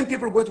 So then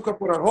people go to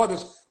Capoeira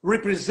Rodas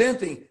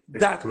representing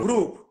that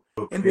group.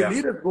 And the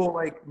leaders go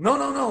like,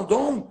 no,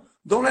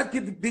 don't let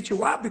people beat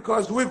you up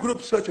because we're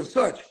group such and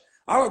such.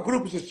 Our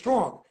group is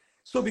strong.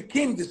 So it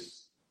became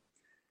this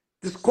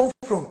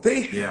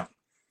confrontation. Yeah.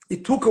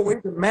 It took away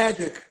the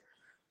magic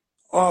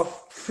of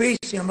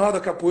facing another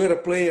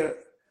capoeira player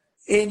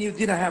and you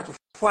didn't have to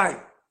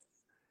fight.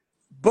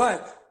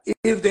 But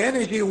if the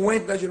energy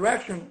went that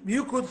direction,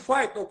 you could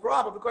fight, no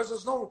problem, because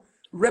there's no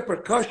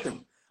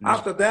repercussion.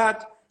 After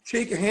that,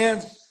 shake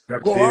hands,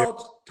 go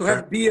out to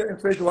have beer and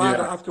feijoada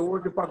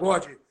afterward, the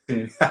pagode.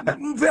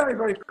 Very,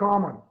 very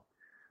common.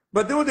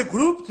 But there was the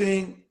group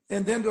thing,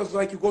 and then there was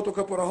like, you go to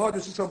Capoeira Roda,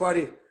 you see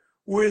somebody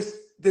with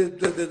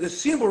the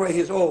symbol right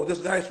here, this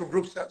guy's from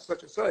group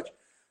such and such.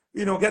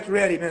 Get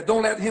ready, man.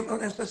 Don't let him.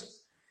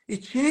 It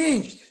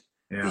changed.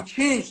 It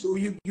changed. So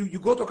you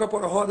go to a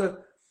Capoeira Roda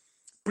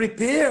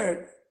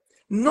prepared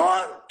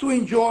not to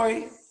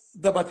enjoy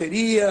the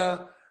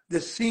bateria, the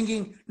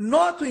singing,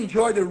 not to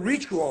enjoy the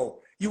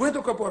ritual. You went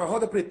to Capoeira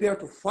Roda prepared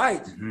to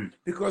fight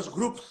because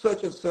group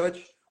such and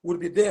such would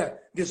be there.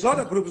 This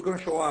other group is going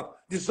to show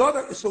up. This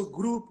other, so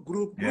group.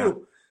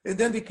 And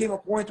then became a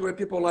point where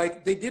people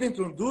they didn't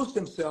introduce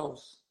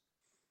themselves.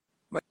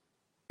 My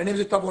name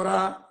is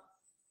Itaborá,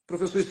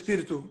 Professor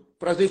Espírito,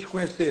 prazer te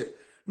conhecer.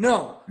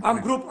 No,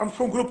 I'm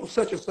from group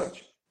such and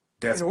such.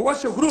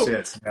 What's your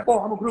group? Oh,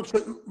 I'm a group.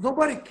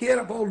 Nobody cared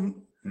about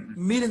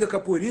meeting the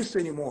capoeirista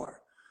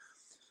anymore.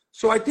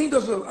 So I think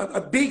there's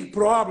a big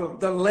problem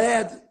that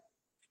led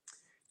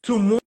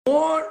to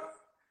more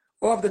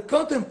of the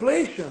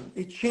contemplation.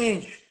 It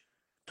changed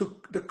to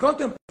the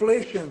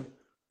contemplation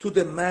to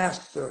the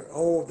master.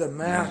 Oh, the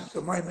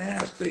master, my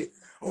master.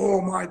 Oh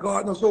my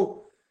God. No,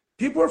 so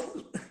people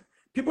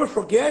are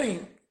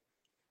forgetting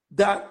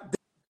that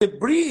the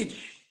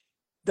bridge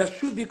that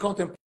should be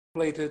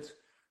contemplated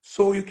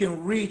so you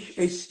can reach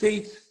a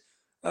state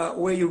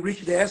where you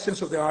reach the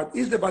essence of the art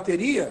is the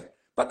bateria,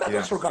 but that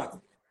is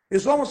forgotten.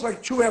 It's almost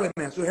like two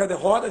elements. We have the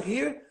roda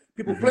here,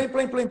 people playing,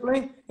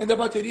 and the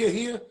bateria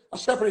here, a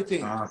separate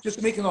thing, just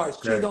to make noise.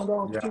 Ching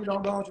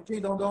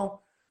down.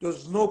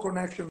 There's no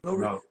connection,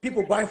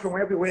 people buying from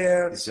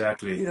everywhere.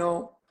 Exactly. You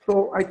know,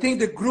 so I think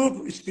the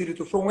group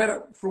spiritual,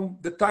 from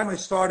the time I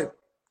started,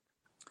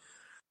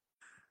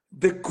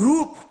 the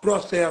group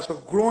process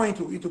of growing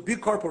into big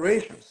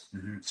corporations.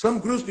 Some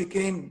groups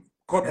became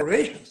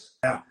corporations.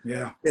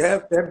 They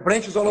have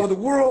branches all over the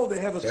world.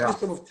 They have a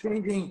system of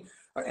changing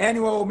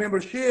annual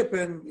membership,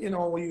 and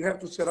you have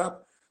to set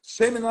up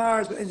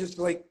seminars, and just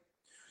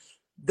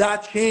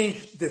that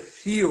changed the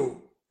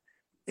feel,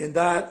 and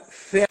that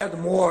fed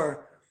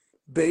more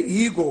the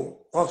ego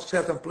of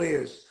certain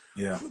players.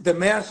 The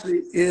master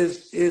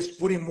is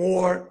putting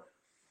more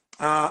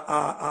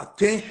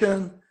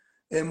attention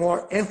and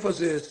more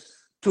emphasis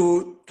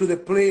to the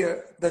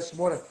player that's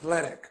more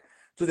athletic,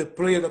 to the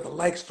player that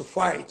likes to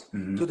fight,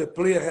 to the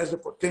player has the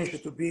potential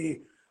to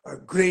be a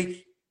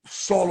great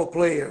solo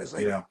player. It's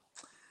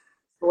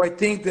so I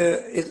think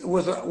that it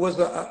was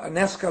an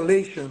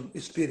escalation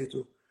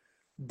spiritual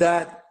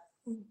that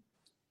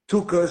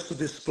took us to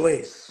this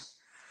place.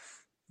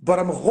 But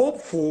I'm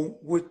hopeful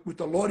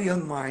with a lot of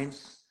young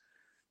minds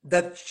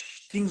that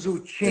things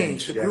will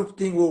change. The group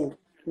thing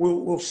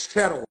will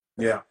settle.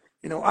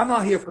 I'm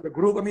not here for the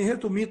group. I'm here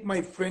to meet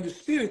my friend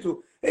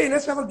Espírito. Hey,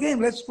 let's have a game.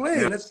 Let's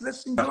play.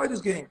 Let's enjoy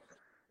this game.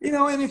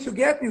 And if you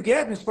get me,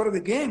 it's part of the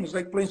game. It's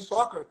like playing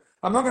soccer.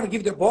 I'm not going to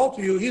give the ball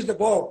to you. Here's the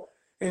ball.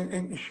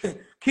 And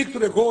kick to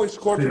the goal,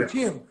 score to the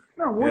team.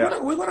 No,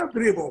 we're gonna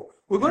dribble.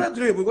 We're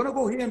gonna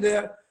go here and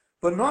there,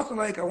 but not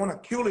like I want to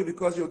kill you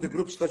because the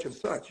group's such and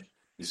such.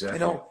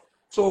 Exactly.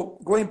 So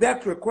going back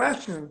to your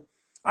question,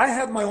 I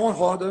had my own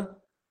roda,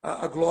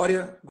 a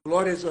Glória.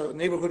 Glória is a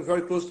neighborhood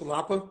very close to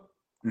Lapa.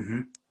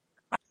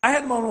 I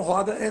had my own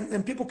roda,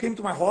 and people came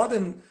to my roda,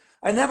 and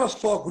I never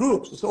saw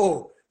groups.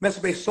 So,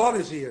 Mestre Beisola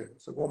is here.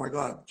 So, oh my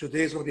God,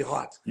 today's gonna be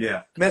hot.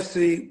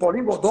 Mestre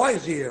Paulinho Godoy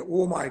is here.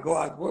 Oh my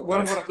God,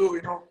 what am I gonna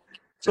do?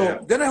 So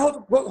then I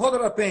hold Roda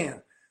da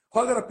Penha,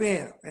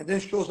 and then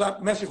shows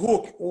up Mestre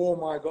Hook. Oh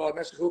my God,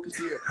 Mestre Hook is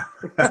here.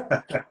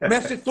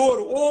 Mestre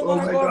Toro. Oh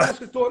my God,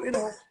 Mestre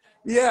Toro.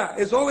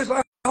 It's always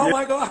like, oh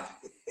my God.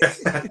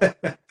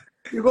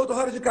 You go to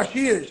Roda de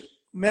Caxias,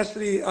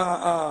 Mestre,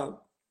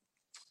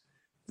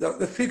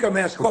 the Fica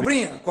Mestre,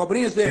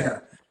 Cobrinha is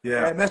there.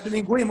 Mestre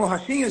Linguinha,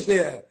 Morrachinha is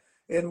there.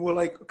 And we're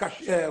like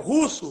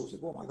Russos.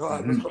 Oh my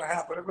God, what's going to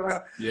happen?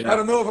 I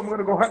don't know if I'm going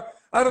to go.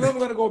 I don't know if I'm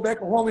going to go back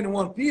home in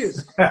one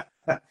piece.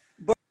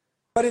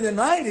 but in the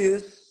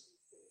 90s,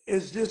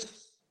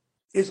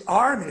 it's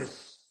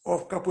armies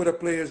of capoeira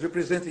players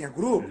representing a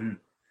group,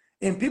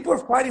 and people are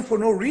fighting for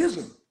no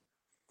reason.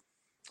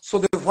 So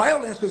the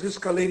violence was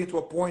escalating to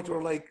a point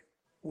where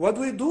what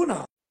do we do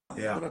now? I'm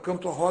going to come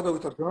to a roda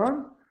with a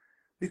gun,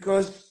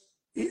 because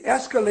it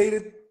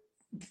escalated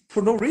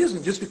for no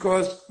reason, just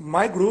because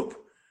my group.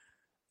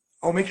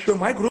 I'll make sure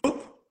my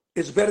group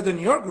is better than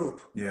your group.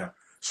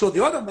 So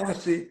the other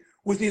master,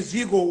 with his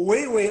ego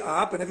way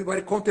up, and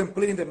everybody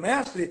contemplating the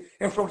master,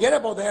 and forget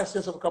about the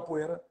essence of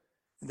capoeira,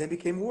 and then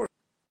became worse.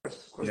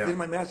 Because then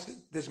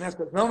this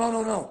master,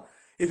 no.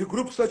 If a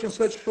group such and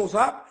such shows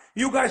up,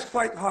 you guys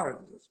fight hard.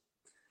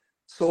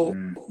 So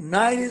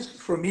 90s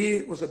for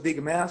me was a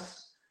big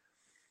mess,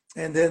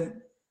 and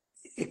then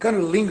it kind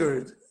of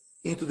lingered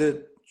into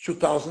the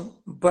 2000s.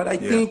 But I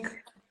think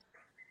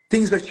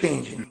things are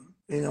changing.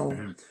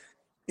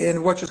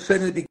 And what you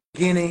said in the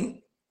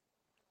beginning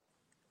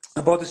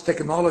about this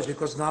technology,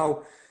 because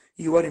now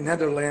you are in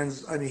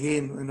Netherlands, I'm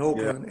here in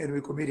Oakland, and we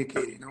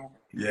communicate.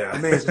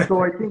 Amazing.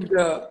 So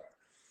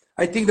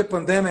I think the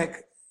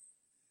pandemic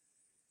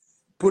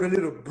put a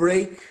little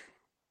break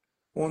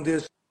on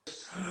this.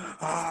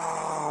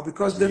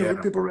 Because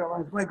then people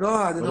realize, my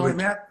God,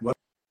 what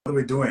are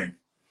we doing?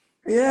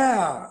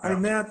 I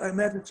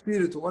met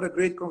Espírito. What a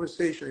great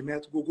conversation. I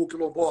met Gugu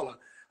Quilombola.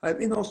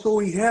 So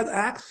we had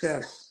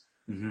access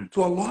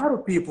to a lot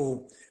of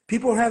people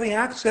people having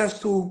access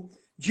to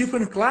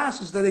different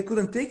classes that they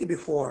couldn't take it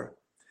before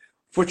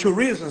for two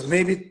reasons.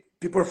 Maybe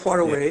people are far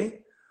away.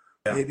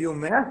 Yeah. Maybe o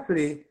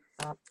mestre,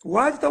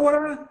 what,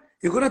 Itaborá?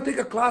 You're going to take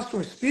a class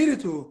from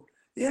Espírito?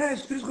 Yeah,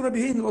 Espírito's going to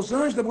be here in Los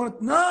Angeles.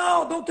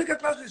 No, don't take a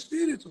class with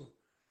Espírito.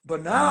 But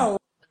now,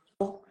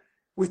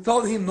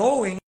 without him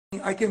knowing,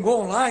 I can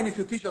go online. If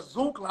you teach a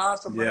Zoom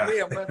class, I'm going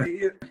to be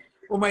here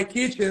for my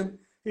kitchen,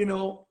 you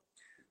know.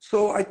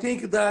 So I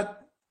think that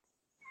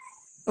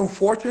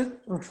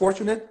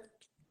unfortunate,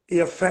 it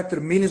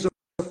affected millions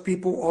of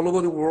people all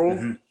over the world.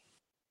 Mm-hmm.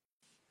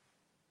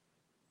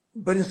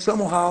 But it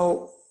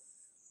somehow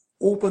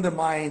opened the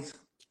mind,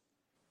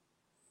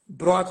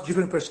 brought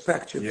different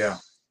perspectives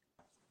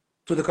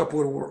to the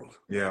capoeira world.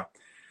 Yeah.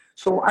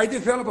 So I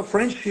developed a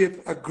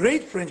friendship, a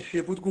great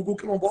friendship with Gugu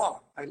Quilombola.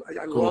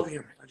 I love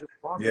him. I just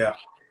love him.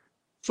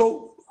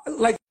 So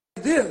like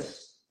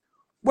this,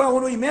 well,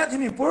 when we met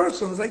him in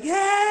person, it's like,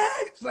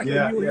 it's like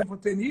I knew him for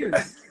 10 years.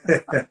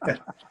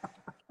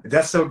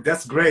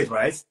 That's great,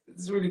 right?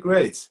 It's really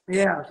great.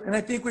 Yeah, and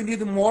I think we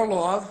need more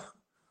love.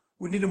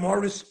 We need more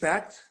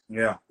respect.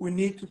 Yeah. We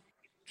need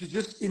to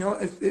just, you know,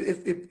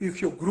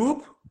 if your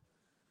group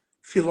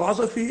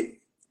philosophy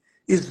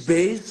is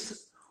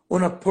based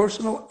on a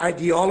personal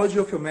ideology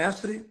of your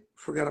mastery,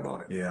 forget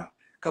about it. Yeah.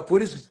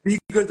 Capoeira is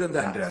bigger than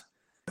that.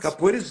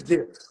 Capoeira is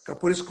this.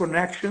 Capoeira is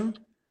connection.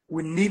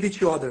 We need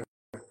each other.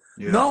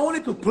 Yeah. Not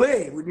only to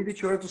play, we need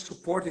each other to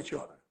support each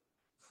other.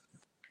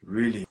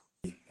 Really?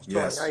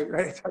 Yes.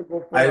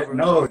 I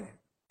know.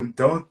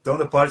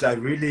 Don't apologize.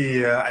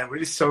 I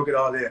really soak it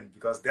all in,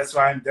 because that's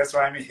why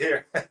I'm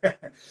here.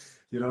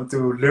 You know,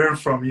 to learn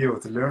from you,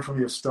 to learn from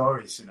your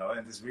stories, you know,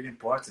 and it's really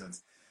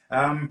important.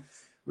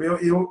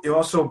 You're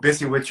also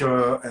busy with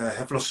your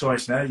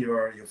reflexões,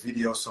 your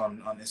videos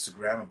on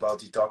Instagram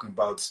about you talking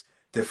about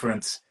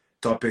different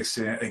topics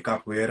in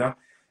capoeira.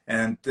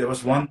 And there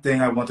was one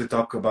thing I want to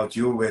talk about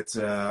you with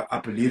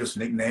apelidos,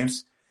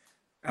 nicknames,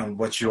 and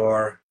what's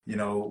your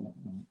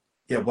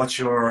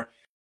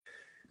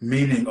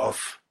meaning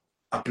of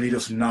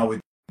apelidos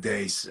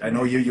nowadays. I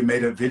know you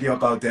made a video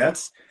about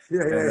that.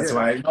 That's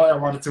why I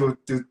wanted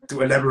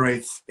to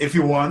elaborate if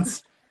you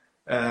want.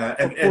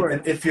 And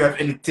if you have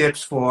any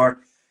tips for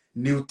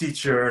new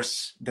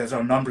teachers that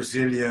are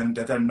non-Brazilian,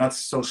 that are not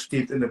so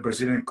steeped in the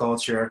Brazilian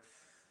culture,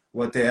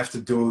 what they have to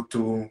do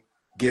to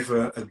give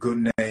a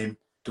good name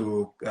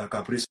to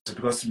capoeiristas.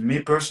 Because me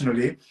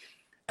personally,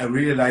 I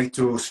really like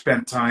to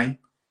spend time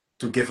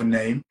to give a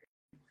name.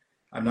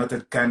 I'm not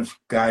that kind of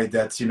guy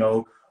that, you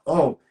know,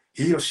 oh,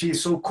 he or she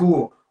is so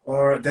cool,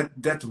 or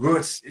that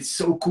word is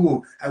so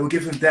cool, I will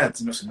give him that.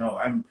 You know, so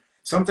no,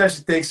 sometimes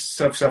it takes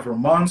several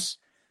months.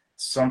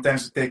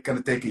 Sometimes it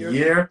can take a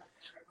year.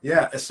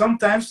 Yeah,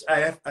 sometimes I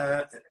have,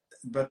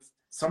 but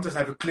sometimes I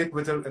have a click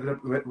with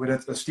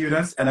a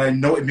student, and I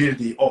know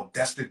immediately, oh,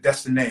 that's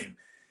the name.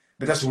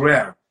 But that's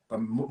rare. But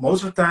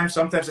most of the time,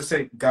 sometimes I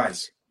say,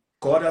 guys,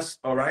 call us,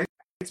 all right,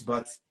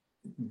 but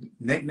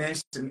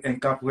nicknames in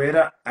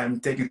capoeira, I'm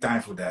taking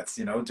time for that.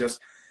 You know, just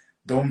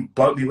don't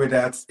bug me with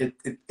that.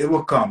 It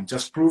will come.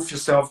 Just prove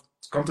yourself.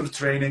 Come to the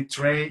training.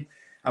 Train.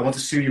 I want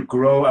to see you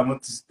grow. I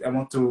want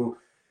to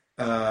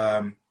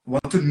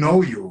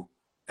know you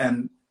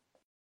and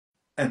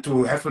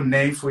to have a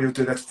name for you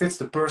that fits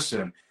the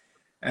person.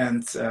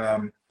 And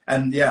to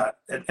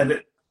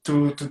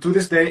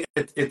this day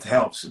it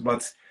helps.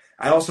 But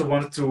I also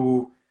wanted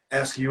to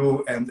ask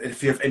you, and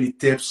if you have any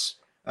tips,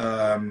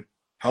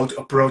 how to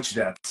approach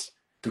that,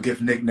 to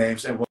give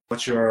nicknames, and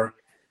what your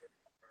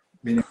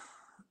meaning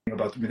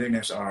about the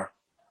nicknames are.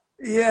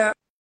 Yeah,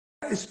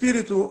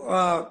 Espírito,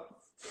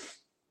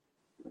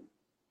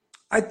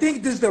 I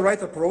think this is the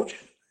right approach.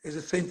 It's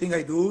the same thing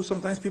I do.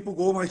 Sometimes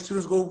my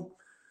students go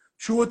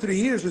 2 or 3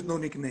 years with no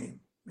nickname.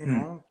 You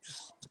know,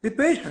 just be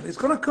patient. It's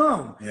gonna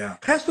come. Yeah.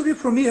 Has to be,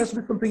 for me, has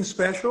to be something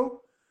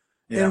special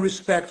and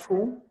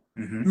respectful,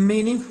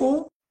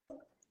 meaningful.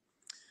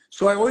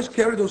 So I always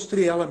carry those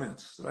 3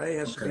 elements, right? It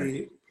has to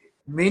be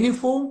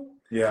meaningful.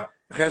 Yeah.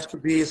 It has to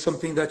be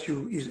something that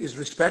is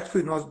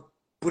respectful, not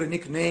put a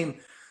nickname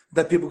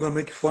that people are gonna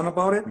make fun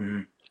about it,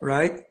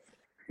 right?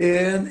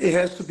 And it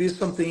has to be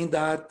something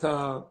that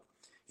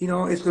you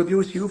know, it's gonna be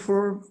with you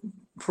for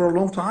a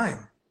long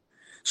time.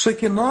 So it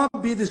cannot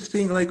be this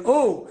thing like,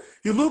 oh,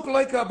 you look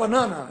like a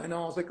banana. And I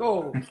was like,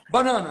 oh,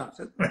 banana. I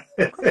said,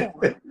 come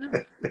on,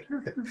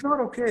 it's not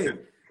okay.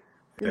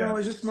 You know,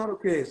 it's just not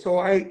okay. So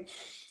I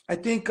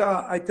think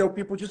I tell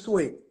people, just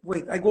wait.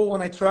 I go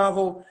when I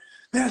travel,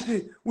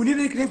 Mestre, we need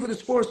a nickname for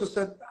this person. I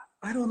said,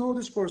 I don't know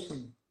this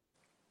person.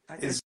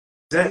 Is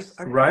that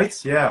right?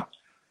 Yeah.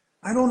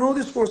 I don't know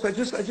this person. I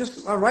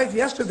just arrived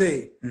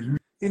yesterday.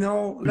 You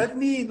know, let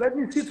me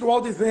see through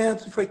all the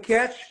events. If I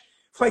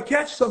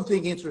catch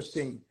something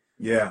interesting.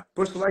 Yeah.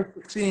 Person likes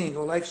to sing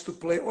or likes to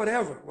play,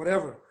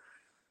 whatever.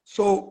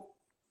 So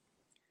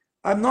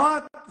I'm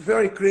not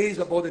very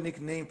crazy about the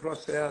nickname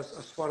process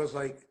as far as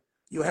like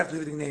you have to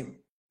have a nickname.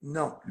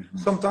 No.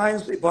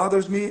 Sometimes it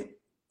bothers me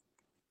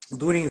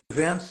during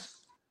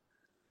events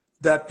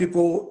that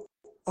people,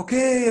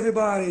 okay,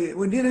 everybody,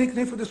 we need a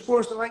nickname for this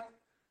person. Like,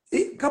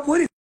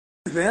 Capoeira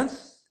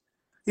events,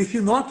 if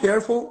you're not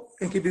careful,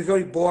 it can be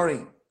very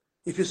boring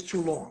if it's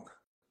too long.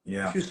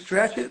 Yeah. If you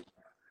stretch it.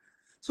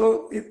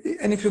 So,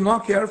 if you're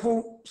not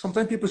careful,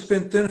 sometimes people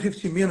spend 10 or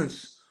 15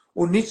 minutes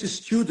on each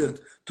student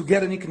to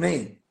get a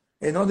nickname.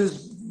 And all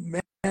these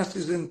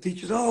masters and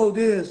teachers, oh,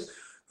 this,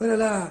 blah, blah,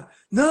 blah.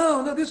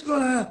 No, this, blah,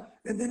 blah.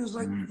 And then it's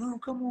like, no,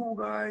 come on,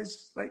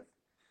 guys. Like,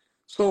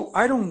 so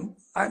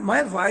my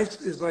advice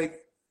is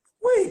like,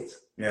 wait.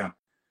 Yeah.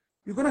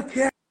 You're going to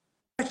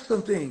catch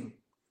something.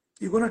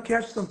 You're going to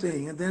catch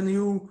something. And then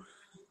you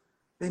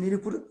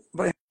put it,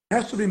 but it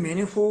has to be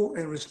meaningful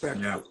and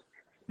respectful.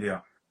 Yeah. Yeah.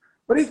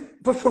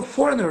 But for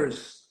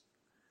foreigners,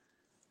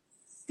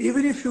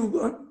 even if you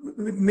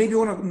maybe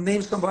want to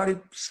name somebody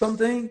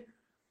something,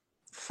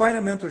 find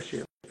a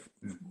mentorship.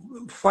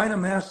 Find a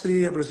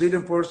mastery, a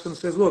Brazilian person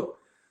says, look,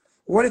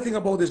 what do you think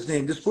about this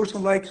name? This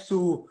person likes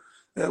to,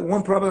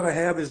 one problem I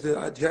have is the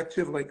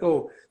adjective, like,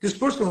 oh, this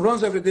person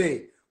runs every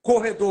day.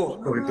 Corredor.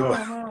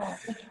 No.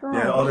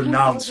 Yeah, all the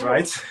nouns,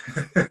 right?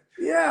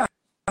 Yeah.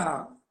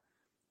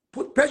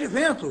 Put pé de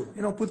vento,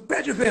 put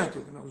pé de vento,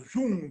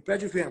 zoom, pé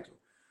de vento.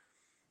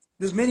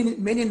 There's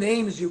many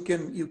names you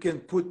can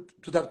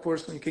put to that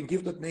person. You can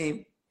give that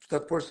name to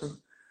that person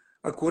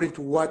according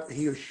to what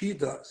he or she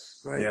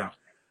does, right? Yeah.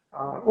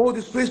 Oh,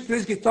 this place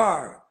plays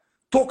guitar.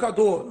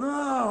 Tocador.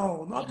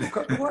 No, not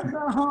tocador.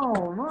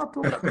 No, not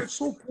tocador. It's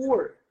so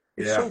poor.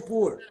 It's so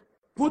poor.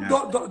 Put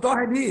do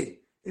re mi.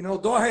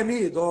 Do re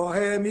mi, do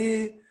re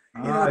mi.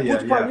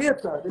 Put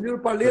paleta, the little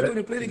paleta when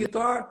you play the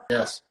guitar.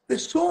 Yes.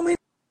 There's so many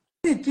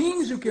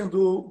things you can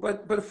do,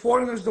 but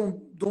foreigners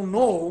don't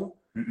know.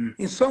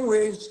 In some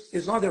ways,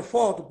 it's not their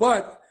fault,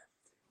 but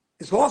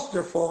it's also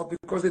their fault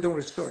because they don't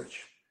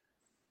research.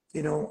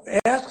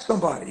 Ask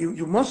somebody.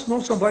 You must know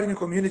somebody in the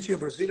community, a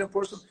Brazilian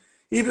person,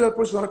 even that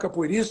person is not a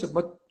capoeirista,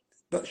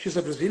 but she's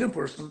a Brazilian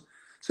person.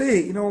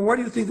 Say, what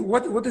do you think?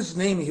 What is his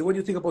name here? What do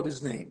you think about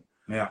his name?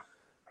 Yeah.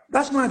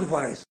 That's my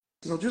advice.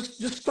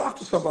 Just talk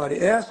to somebody,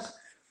 ask,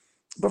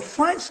 but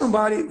find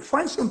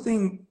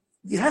something.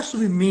 It has to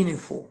be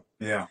meaningful.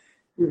 Yeah.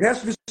 It has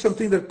to be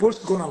something that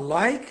person's gonna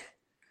like.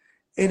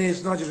 And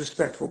it's not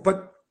disrespectful.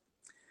 But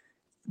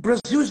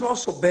Brazil is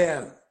also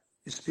bad,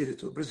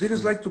 Espírito.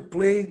 Brazilians like to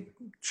play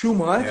too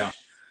much,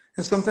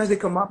 and sometimes they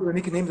come up with a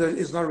nickname that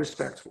is not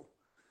respectful.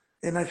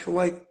 And I feel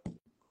like,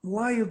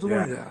 why are you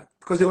doing that?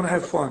 Because they want to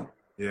have fun.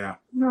 Yeah.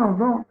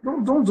 No,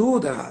 don't do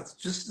that.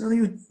 Just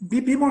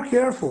be more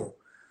careful,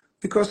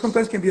 because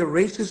sometimes it can be a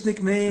racist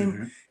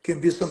nickname,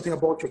 can be something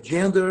about your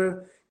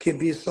gender, can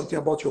be something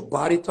about your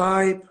body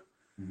type.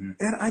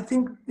 And I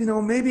think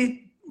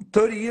maybe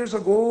 30 years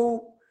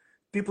ago,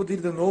 people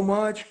didn't know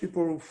much.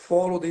 People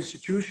follow the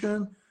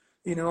institution,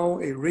 a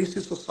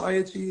racist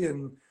society,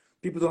 and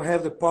people don't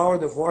have the power,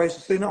 the voice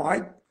to say, no,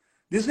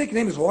 this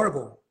nickname is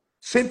horrible.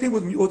 Same thing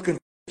with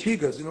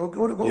Cantigas, we're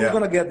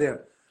going to get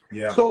there.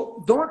 Yeah.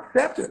 So don't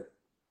accept it.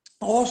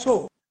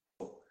 Also,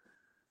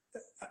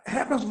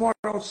 happens more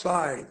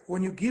outside.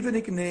 When you give a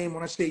nickname,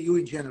 when I say you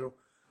in general,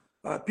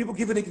 people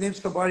give a nickname to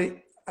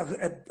somebody,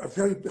 a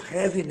very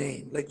heavy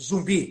name, like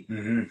Zumbi.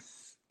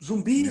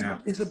 Zumbi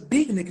is a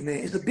big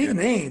nickname. It's a big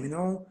name,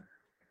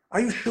 Are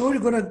you sure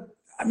you're gonna?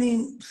 I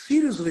mean,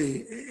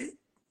 seriously,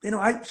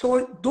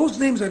 So those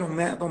names I don't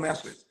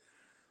mess with.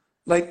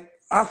 Like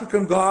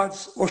African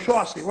gods,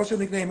 Oshasi. What's your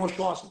nickname,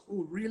 Oshasi?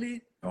 Oh,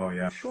 really? Oh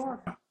yeah.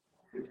 Sure.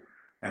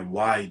 And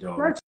why though?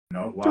 That's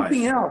why?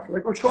 something else.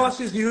 Like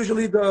Oshasi is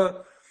usually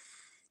the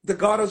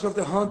goddess of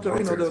the hunter.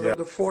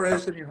 The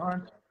forest and you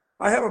hunt.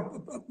 I have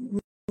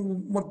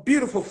a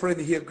beautiful friend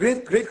here,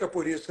 great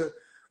capoeirista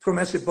from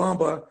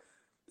Bamba.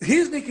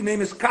 His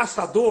nickname is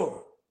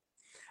Caçador.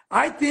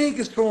 I think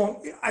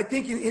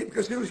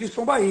because he's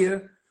from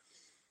Bahia.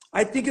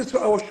 I think it's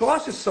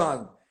Oxóssio's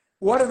son.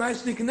 What a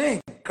nice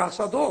nickname,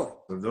 Caçador.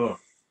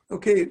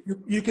 Okay,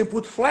 you can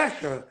put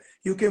flecha,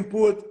 you can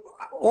put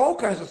all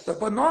kinds of stuff,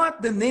 but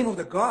not the name of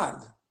the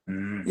god.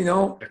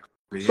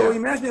 So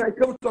imagine I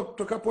come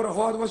to Capoeira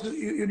Roda, what's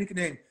your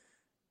nickname?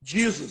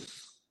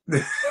 Jesus.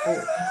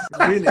 Oh,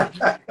 really?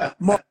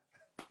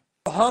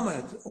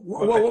 Muhammad.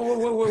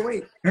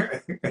 Wait.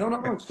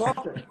 No,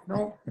 stop it.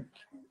 No.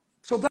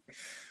 So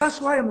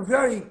that's why I'm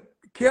very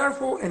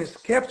careful and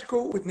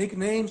skeptical with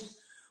nicknames,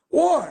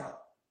 or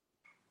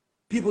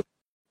people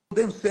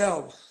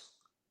themselves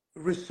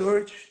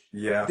research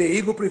the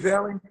ego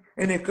prevailing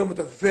and they come with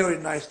a very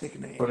nice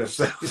nickname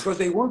because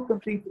they want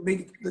something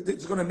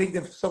that's going to make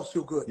themselves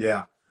feel good.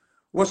 Yeah.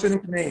 What's your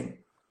nickname?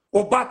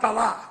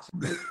 Obatala.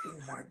 Oh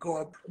my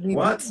God.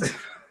 What?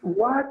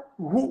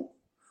 Who?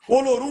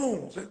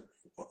 Olorum.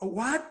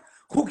 What?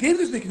 Who gave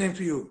this nickname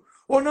to you?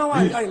 Oh no,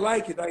 I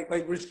like it. I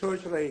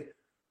researched it.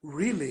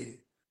 Really?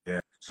 Yeah.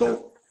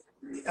 So,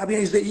 I mean,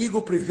 is the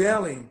ego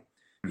prevailing?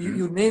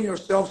 You name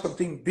yourself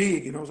something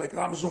big, it's like,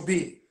 I'm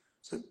Zumbi.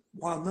 So,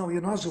 well, no,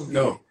 you're not Zumbi.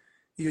 No.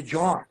 You're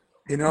John,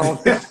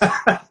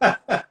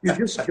 You're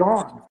just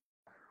John.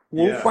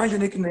 We'll find a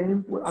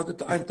nickname as the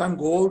time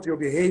goes, your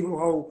behavior,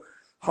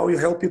 how you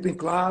help people in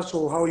class,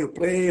 or how you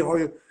play,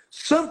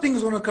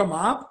 something's going to come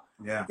up,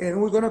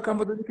 and we're going to come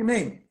with a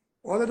nickname.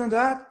 Other than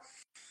that,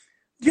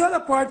 The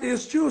other part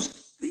is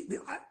just,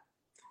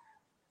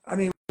 I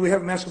mean, we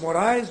have Mestre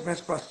Moraes,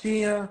 Mestre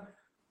Pastinha,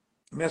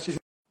 Mestre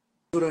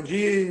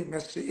Jurandir,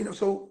 Mestre,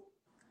 so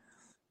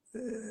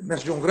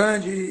Mestre John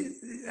Grande.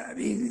 I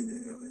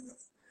mean,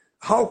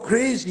 how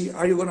crazy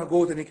are you going to go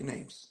with the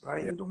nicknames,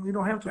 right? Yeah. You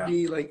don't have to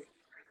be like,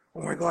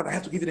 oh my God, I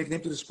have to give a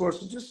nickname to this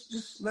person.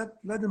 Just let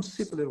them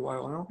sit a little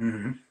while, you know?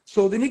 Mm-hmm.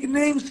 So the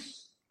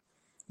nicknames,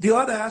 the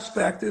other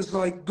aspect is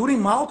like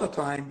during Malta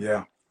time,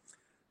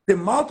 the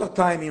Malta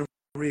time in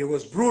Rio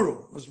was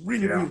brutal. It was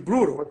really, really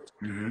brutal.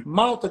 Mm-hmm.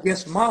 Malta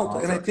against Malta.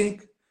 And I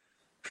think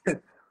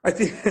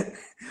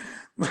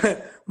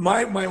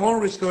my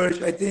own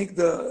research, I think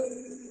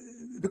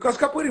because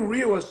Capoeira in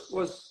Rio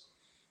was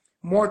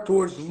more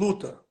towards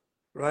luta,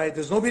 right?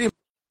 There's no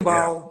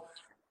berimbau,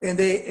 and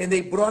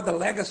they brought the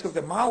legacy of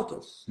the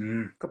Maltas.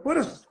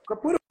 Capoeira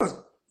was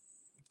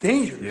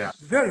dangerous,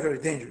 very, very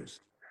dangerous.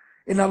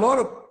 And a lot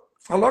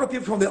of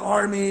people from the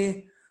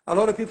army, a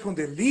lot of people from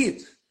the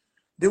elite,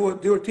 they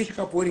were teaching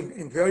Capoeira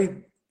in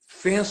very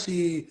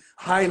fancy,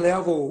 high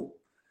level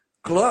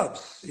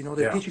clubs. You know,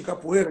 they're teaching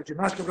Capoeira,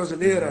 Ginástica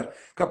Brasileira,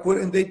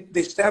 Capoeira, and they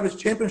established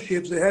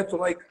championships. They had to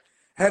like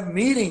have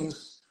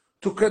meetings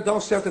to cut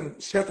down certain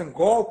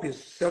golpes,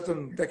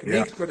 certain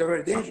techniques, because they're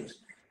very dangerous.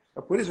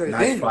 Capoeira is very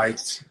dangerous.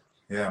 Fights.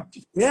 Yeah.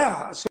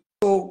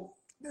 So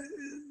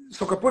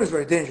Capoeira is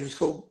very dangerous.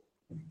 So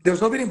there's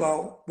no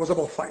berimbau. It was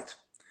about fight.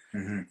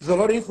 Mm-hmm. There's a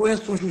lot of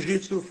influence from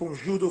jiu-jitsu, from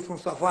judo, from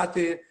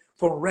savate,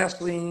 from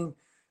wrestling.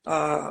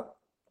 So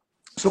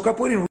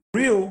Capoeira in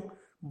Rio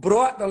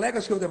brought the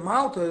legacy of the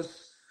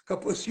Maltas.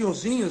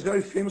 Senhorzinho is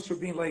very famous for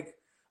being like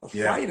a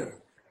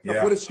fighter.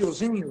 Capoeira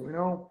Senhorzinho, you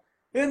know.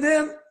 And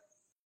then,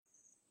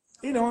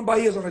 you know, in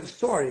Bahia is another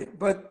story.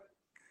 But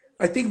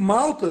I think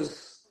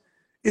Maltas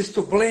is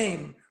to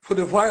blame for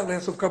the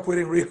violence of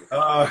Capoeira in Rio.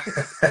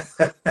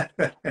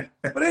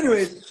 But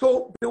anyway,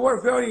 so there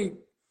were very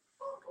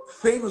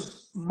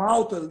famous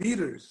Malta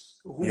leaders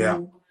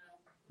who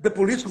the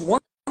police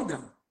want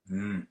them.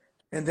 Mm.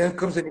 And then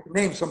comes a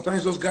nickname.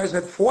 Sometimes those guys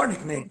had 4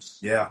 nicknames.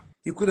 Yeah.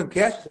 You couldn't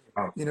catch them.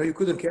 Oh. You know, you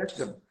couldn't catch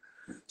them.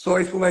 So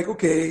I feel like,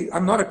 okay,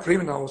 I'm not a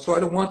criminal, so I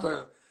don't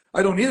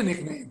need a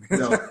nickname.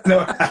 No.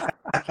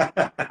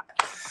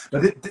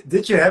 But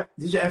did you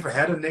ever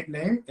had a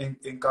nickname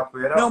in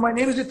Capoeira? No, my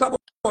name is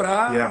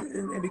Itaborá,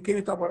 and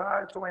became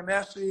Itaborá. So my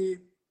master,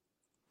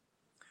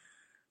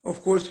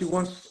 of course, he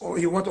wants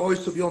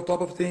always to be on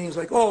top of things.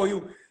 Like, oh,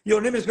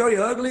 your name is very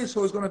ugly,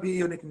 so it's going to be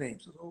your nickname.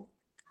 So,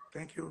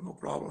 thank you, no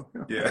problem.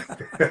 Yeah.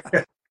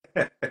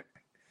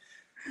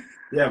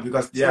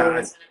 Because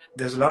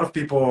there's a lot of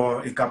people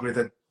in Capoeira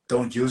that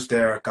don't use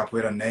their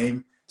Capoeira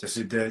name,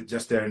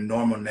 just their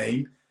normal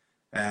name,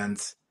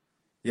 and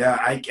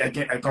I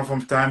come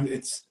from time.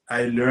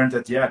 I learned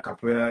that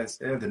Capoeira is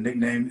the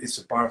nickname is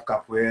a part of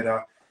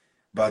Capoeira,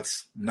 but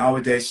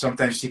nowadays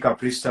sometimes see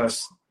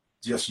capoeiristas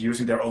just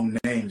using their own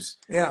names.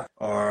 Yeah.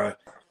 Or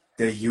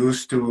they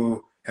used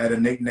to had a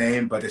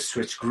nickname, but they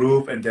switched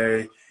group and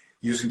they're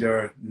using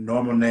their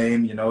normal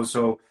name. You know,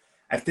 so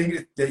I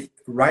think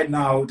right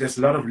now there's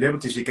a lot of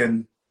liberties you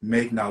can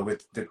make now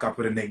with the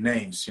Capoeira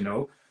nicknames. You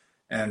know,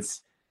 and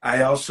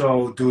I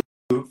also do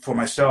for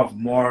myself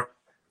more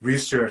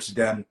research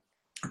than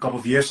a couple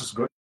of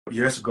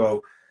years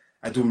ago.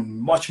 I do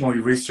much more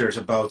research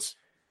about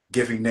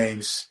giving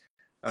names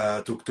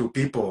to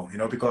people, you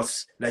know,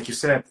 because like you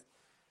said,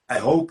 I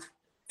hope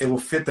it will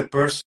fit the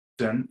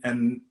person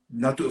and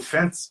not to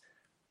offend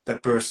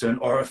that person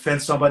or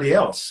offend somebody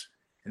else,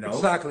 you know.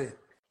 Exactly.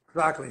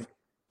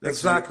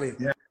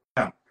 Yeah.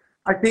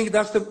 I think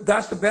that's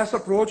the best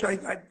approach. I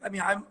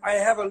mean, I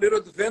have a little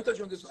advantage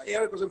on this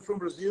area because I'm from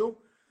Brazil,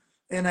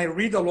 and I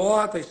read a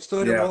lot, I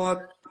study a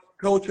lot,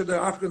 culture, the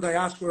African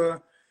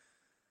diaspora.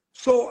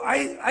 So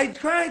I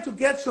try to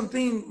get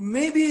something,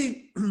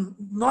 maybe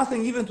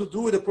nothing even to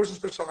do with the person's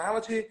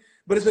personality,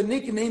 but it's a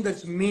nickname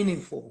that's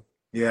meaningful.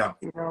 Yeah.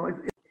 You know,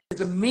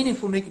 it's a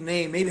meaningful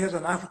nickname. Maybe it has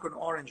an African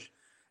orange.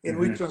 And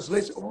we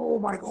translate, oh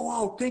my God,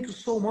 wow, thank you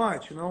so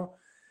much. You know,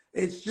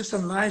 it's just a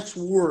nice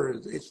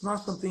word. It's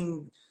not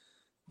something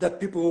that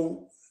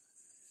people,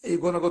 you're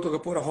going to go to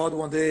Capoeira Roda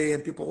one day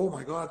and people, oh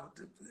my God,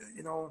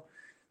 you know,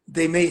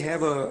 they may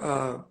have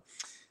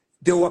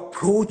they'll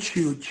approach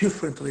you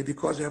differently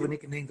because you have a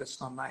nickname that's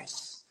not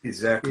nice.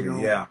 Exactly. You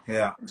know?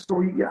 Yeah.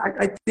 So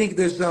I think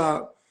there's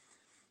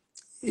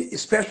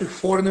especially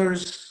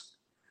foreigners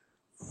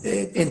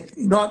and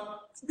not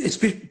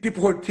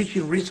people who are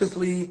teaching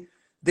recently,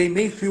 they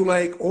may feel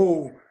like,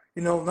 oh,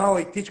 you know, now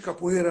I teach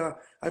capoeira,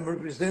 I'm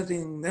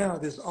representing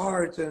this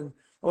art, and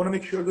I want to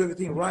make sure I do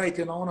everything right,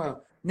 and I want to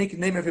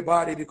nickname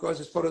everybody because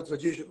it's part of the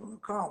tradition.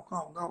 Oh,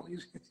 calm down.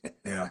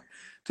 Yeah.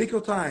 Take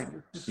your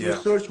time. Just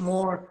research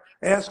more,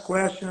 ask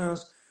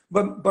questions.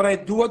 But I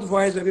do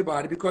advise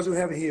everybody, because we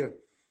have here,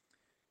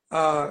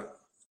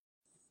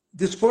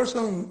 this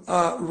person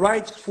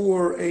writes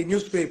for a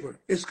newspaper,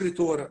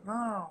 escritora.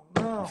 No.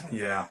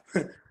 Yeah.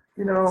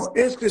 You know,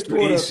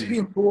 escritora,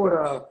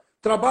 pintora,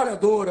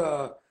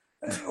 trabalhadora,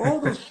 all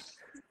those,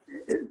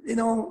 you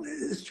know,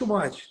 it's too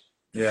much.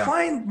 Yeah.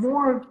 Find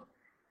more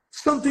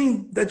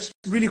something that's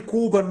really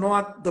cool, but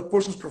not the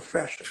person's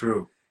profession.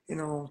 True. You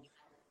know,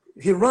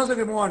 he runs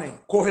every morning,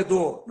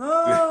 corredor.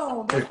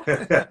 No.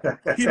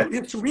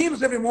 He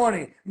swims every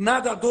morning,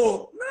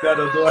 nadador.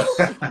 No.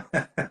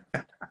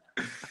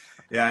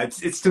 Yeah,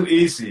 it's too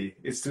easy.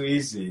 It's too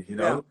easy, you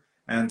know.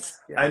 Yeah. And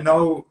I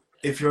know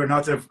if you're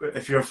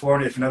a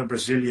foreigner, if you're not a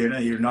Brazilian,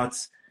 and you're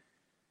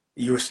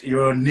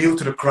new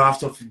to the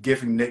craft of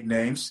giving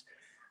nicknames.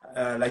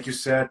 Like you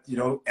said, you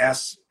know,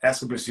 as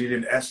a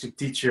Brazilian, as a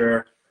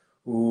teacher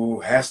who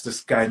has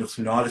this kind of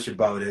knowledge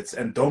about it,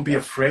 and don't be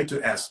afraid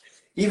to ask.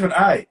 Even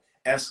I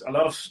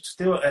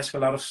still ask a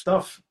lot of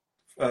stuff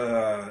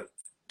to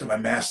my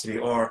mastery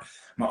or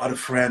my other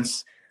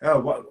friends.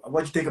 What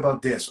do you think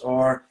about this?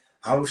 Or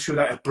how should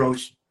I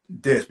approach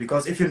this?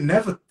 Because if you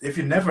never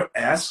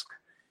ask,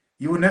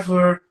 you will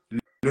never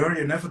learn.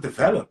 You never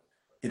develop.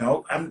 You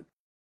know,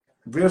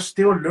 we're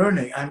still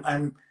learning.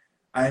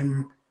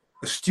 I'm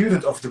a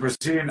student of the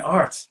Brazilian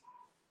art.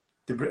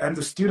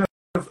 I'm still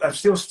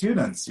a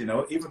student, you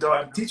know, even though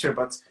I'm a teacher,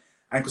 but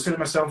I consider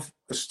myself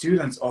a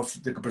student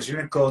of the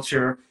Brazilian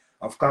culture,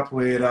 of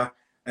capoeira,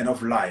 and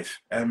of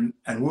life. And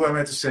who am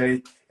I to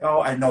say,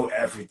 oh, I know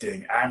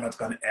everything, I'm not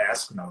going to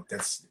ask? No,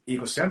 that's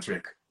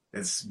egocentric.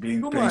 It's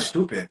playing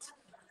stupid.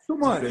 Too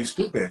much. Playing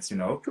stupid, you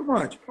know. Too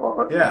much.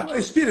 Yeah.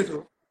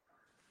 Spiritual.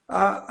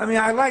 I mean,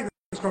 I like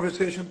this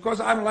conversation because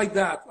I'm like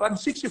that. I'm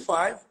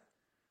 65,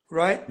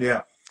 right?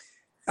 Yeah.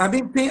 I've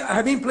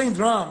been playing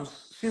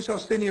drums since I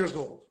was 10 years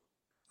old.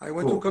 I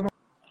went to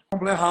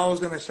Candomblé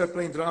house and I started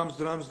playing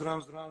drums.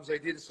 I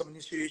did some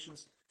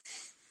initiations.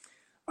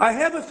 I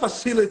have a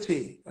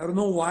facility. I don't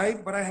know why,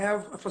 but I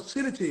have a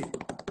facility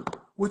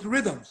with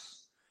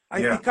rhythms.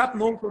 I pick up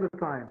notes all the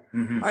time.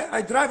 Mm-hmm.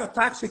 I drive a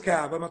taxi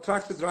cab. I'm a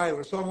taxi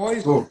driver, so I'm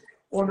always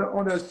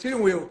on the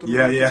steering wheel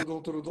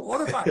all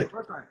the time.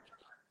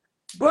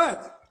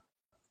 But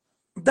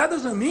that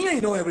doesn't mean I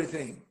know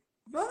everything.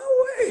 No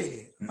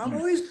way. Mm-hmm. I'm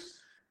always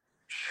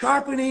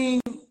sharpening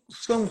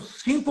some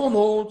simple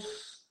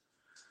notes.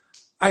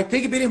 I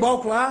take a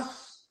berimbau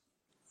class.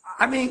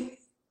 I mean,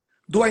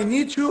 do I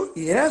need to?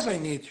 Yes, I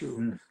need to.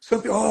 Mm.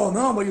 Some people, oh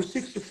no, but you're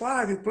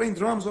 65, you're playing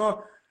drums.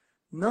 Or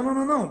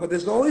no. But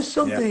there's always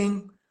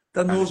something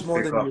that knows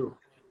more than you.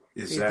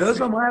 Exactly.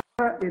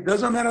 It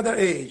doesn't matter the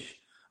age.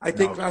 I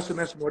take class with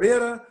Mestre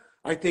Moreira.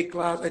 I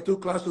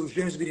took class with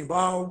James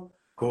Berimbau,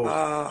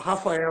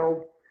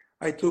 Rafael.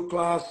 I take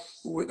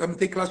class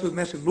with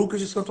Mestre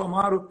Lucas de Santo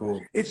Amaro. Cool.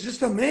 It's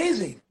just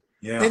amazing.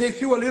 Yeah. And they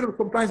feel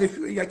sometimes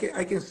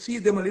I can see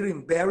them a little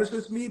embarrassed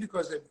with me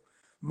because they're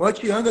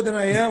much younger than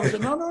I am. I say,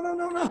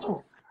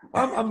 no.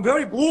 I'm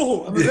very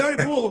burro.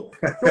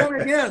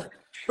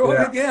 Show me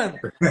again.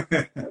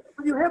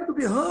 You have to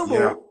be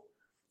humble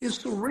and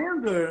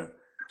surrender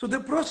to the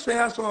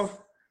process of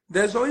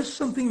there's always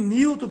something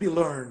new to be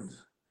learned.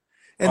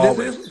 And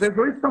there's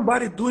always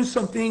somebody doing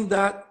something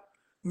that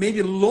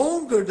maybe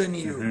longer than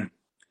you. Mm-hmm.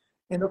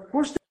 And of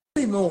course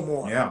they know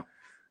more. Yeah.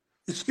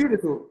 It's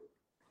spiritual.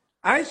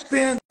 I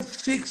spend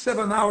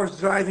 6-7 hours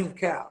driving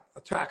cab,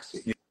 a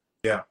taxi.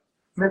 Yeah.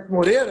 Mestre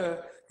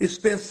Moreira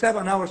spends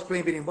 7 hours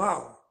playing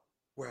berimbau.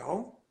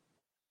 Well,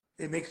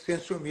 it makes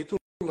sense for me to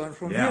learn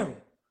from him.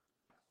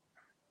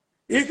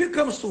 If he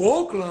comes to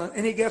Oakland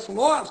and he gets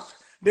lost,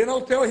 then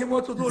I'll tell him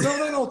what to do.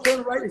 No,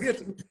 turn right here.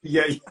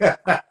 Yeah.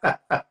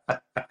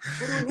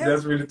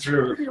 That's really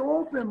true. Be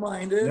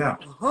open-minded,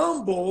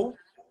 humble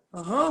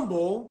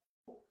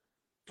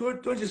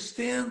to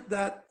understand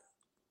that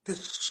there's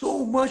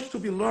so much to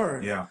be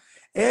learned. Yeah.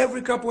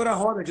 Every capoeira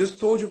roda, I just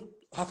told you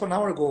half an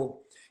hour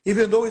ago,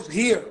 even though it's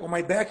here on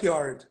my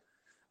backyard,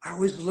 I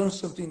always learn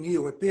something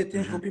new. I pay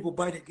attention when people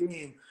buy the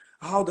game,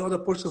 how the other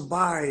person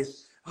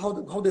buys, how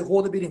they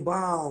hold the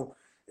berimbau.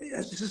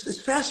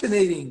 It's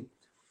fascinating.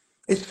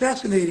 It's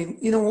fascinating.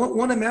 You know,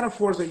 one of the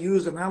metaphors I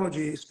use,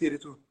 analogy,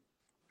 Espírito,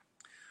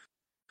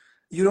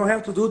 you don't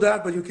have to do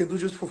that, but you can do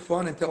just for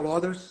fun and tell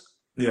others.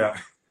 Yeah.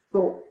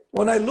 So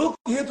when I look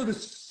here to the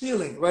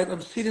ceiling, right,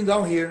 I'm sitting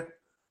down here,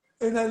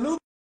 and I look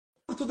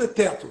to the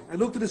teto. I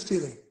look to the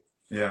ceiling.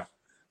 Yeah.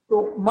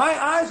 So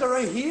my eyes are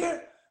right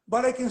here,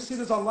 but I can see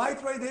there's a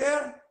light right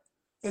there,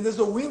 and there's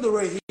a window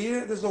right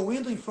here. There's a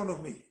window in front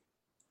of me.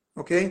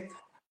 Okay?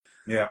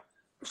 Yeah.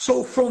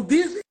 So from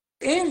this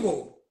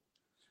angle,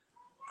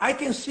 I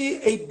can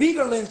see a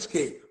bigger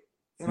landscape.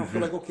 And I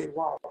feel like, okay,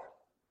 wow.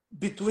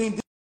 Between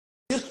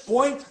this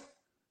point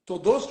to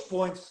those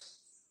points,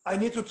 I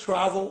need to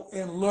travel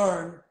and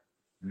learn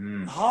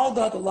how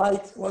that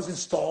light was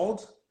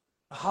installed,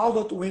 how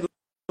that window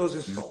was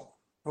installed.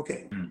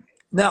 Okay.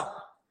 Now,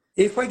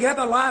 if I get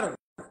a ladder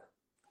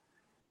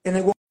and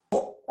I go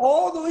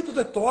all the way to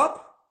the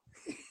top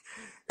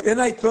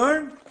and I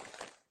turn,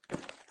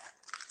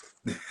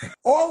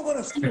 all I'm going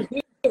to see is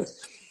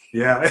this.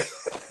 Yeah.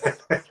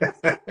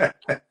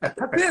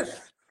 That's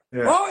it.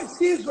 Yeah. All I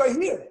see is right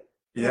here.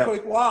 Yeah. I'm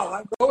like, wow,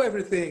 I know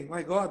everything.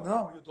 My God,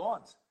 no, you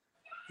don't.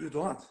 You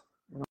don't.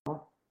 You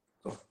know?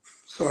 So,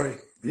 sorry.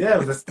 Yeah,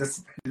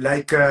 that's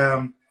like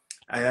I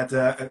had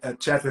a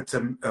chat with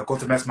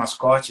Contemes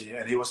Mascotti,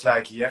 and he was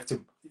like, you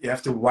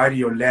have to widen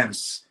your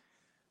lens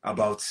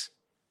about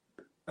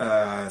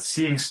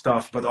seeing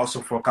stuff, but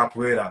also for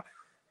capoeira,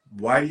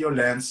 widen your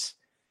lens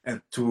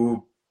and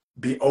to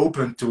be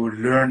open to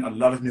learn a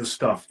lot of new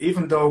stuff.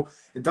 Even though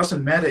it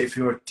doesn't matter if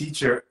you're a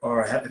teacher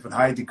or have a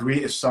high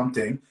degree is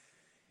something,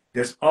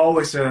 there's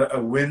always a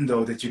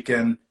window that you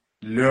can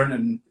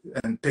learn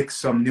and pick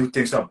some new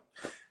things up.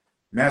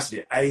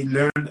 Mastery, I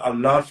learned a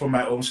lot from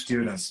my own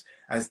students.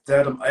 I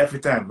tell them every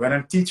time when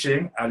I'm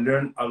teaching, I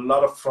learn a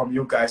lot from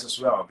you guys as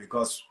well,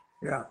 because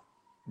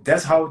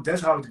that's how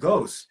it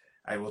goes.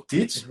 I will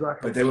teach,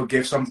 but they will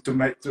give something to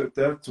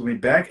me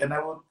back, and I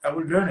will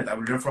learn it. I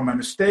will learn from my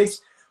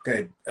mistakes.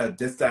 Okay,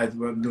 this time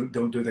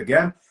don't do it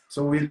again.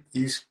 So you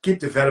keep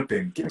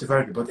developing.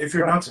 But if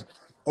you're not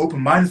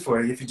open-minded for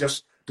it, if you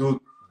just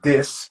do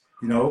this,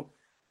 you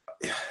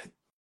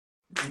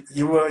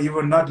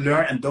will not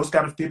learn. And those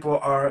kind of people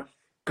are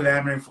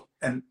clamoring for,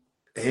 and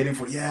hating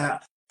for. Yeah,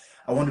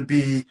 I want to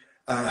be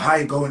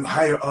going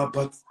higher up,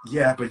 but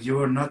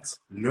you're not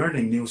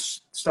learning new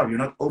stuff. You're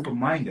not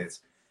open-minded.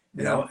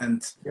 You know,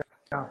 and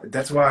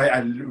that's why I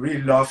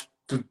really love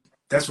to.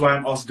 That's why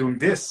I'm also doing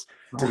this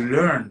to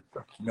learn.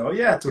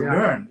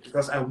 Learn,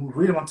 because I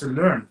really want to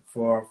learn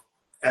for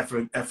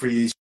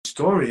every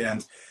story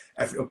and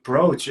every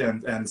approach,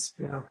 and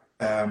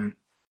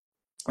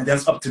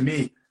that's up to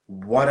me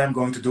what I'm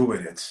going to do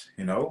with it.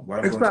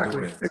 What I'm going to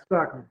do with it.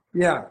 Exactly.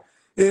 Yeah.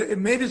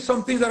 Maybe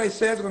some things that I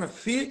said are going to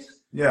fit.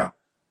 Yeah.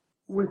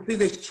 Within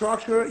the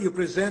structure you're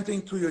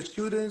presenting to your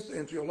students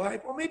and to your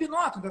life, or maybe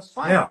not. That's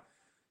fine. Yeah.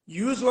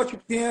 Use what you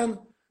can,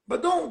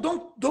 but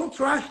don't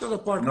trash the other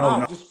part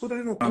out. Just put it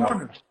in a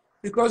corner,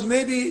 because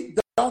maybe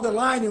down the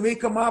line you may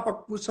come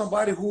up with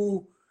somebody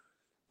who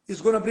is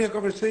going to bring a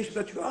conversation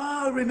that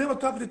I remember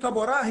talking to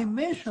Itaborá, he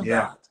mentioned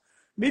that.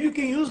 Maybe you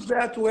can use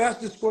that to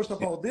ask this person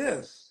about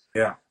this.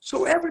 Yeah.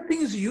 So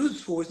everything is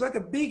useful. It's like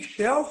a big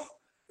shelf,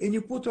 and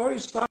you put all your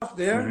stuff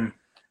there.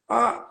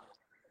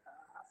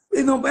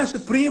 Mestre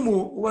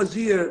Primo was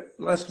here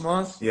last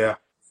month. Yeah.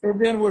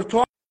 And then we're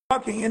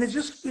talking, and it's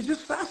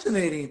just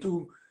fascinating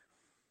to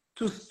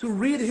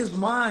read his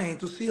mind,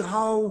 to see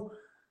how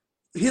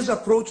his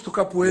approach to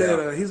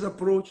capoeira, his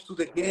approach to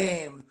the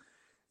game.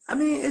 I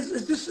mean,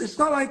 it's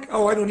not like,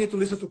 I don't need to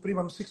listen to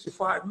Primo, I'm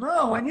 65.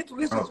 No, I need to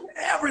listen to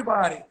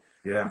everybody.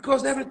 Yeah.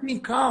 Because everything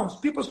counts.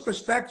 People's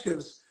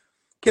perspectives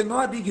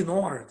cannot be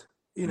ignored.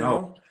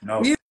 No.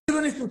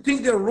 Even if you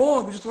think they're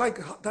wrong, it's just like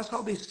that's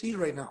how they see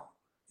right now.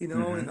 And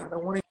I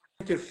don't want to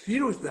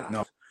interfere with that.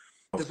 No.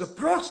 There's a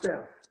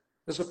process.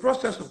 There's a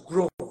process of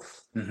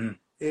growth. And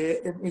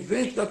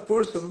eventually that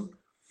person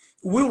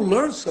will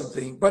learn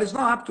something, but it's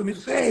not up to me to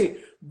say, hey,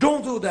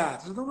 don't do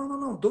that.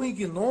 No. Don't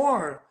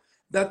ignore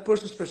that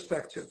person's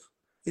perspective.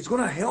 It's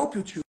going to help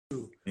you to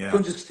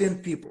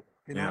understand people.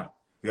 You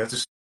have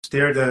to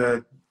steer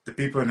the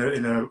people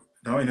in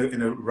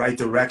a right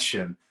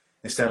direction,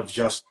 instead of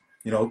just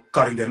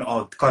cutting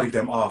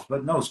them off.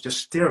 But no,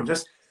 just steer them,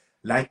 just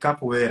like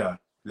capoeira,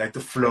 like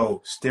the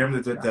flow. Steer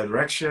them the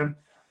direction.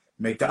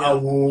 Make the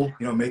awu,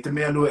 make the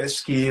melu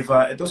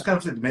esquiva, those kind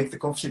of things. Make the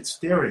conversation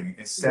steering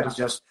instead of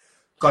just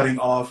cutting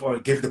off or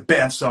give the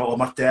benzo or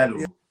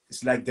martelo.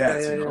 It's like that,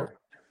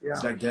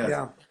 It's like that.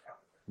 Yeah.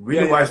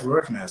 Really wise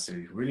work,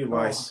 Master. Really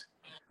wise.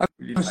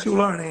 I'm still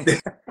learning.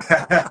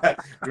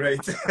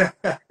 Great.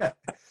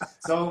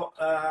 So,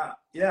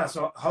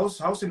 so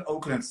how's in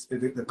Oakland,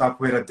 the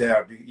capoeira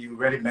there? You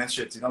already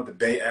mentioned, the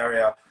Bay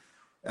Area.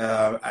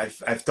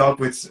 I've talked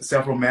with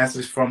several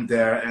masters from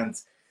there, and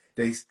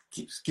they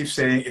keep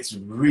saying it's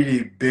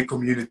really big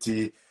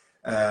community.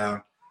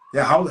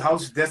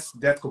 How's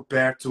that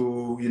compared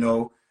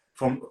to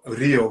from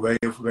Rio, where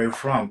you're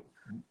from?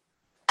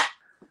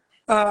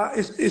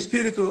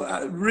 Espiritu,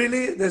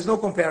 really, there's no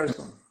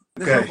comparison.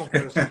 There's no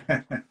comparison.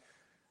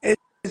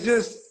 It's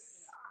just,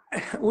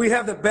 we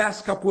have the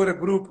best capoeira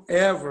group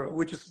ever,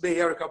 which is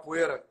Bay Area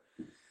Capoeira.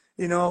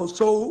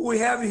 So we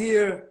have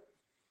here,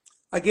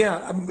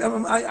 again,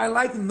 I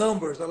like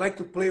numbers. I like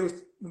to play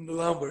with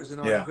numbers.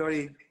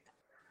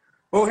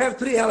 Well, we have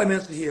three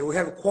elements here. We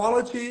have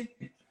quality,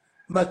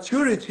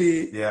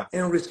 maturity,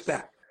 and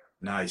respect.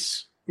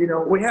 Nice.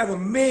 We have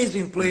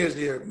amazing players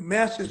here,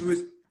 masters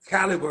with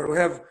caliber. We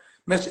have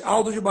Mestre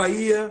Aldo de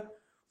Bahia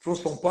from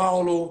São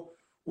Paulo.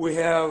 We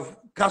have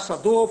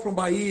Caçador from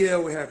Bahia.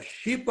 We have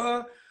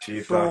Chipa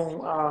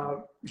from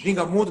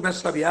Gingamundo,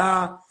 Mestre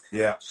Sabiá.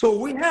 Yeah. So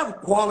we have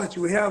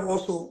quality. We have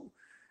also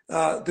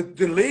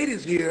the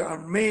ladies here are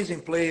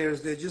amazing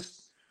players. They're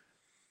just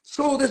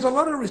so there's a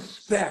lot of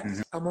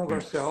respect among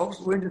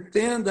ourselves. We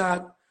understand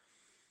that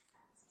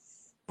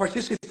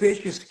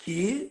participation is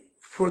key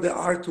for the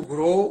art to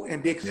grow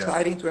and be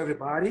exciting to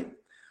everybody.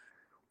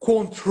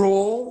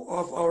 Control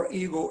of our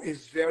ego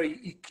is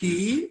very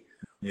key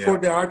for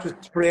the art to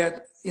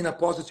spread in a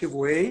positive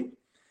way.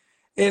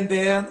 And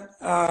then,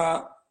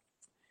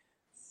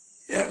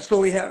 so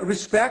we have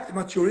respect,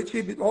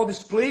 maturity, but all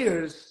these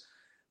players,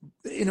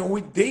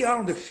 they are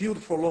on the field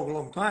for a long,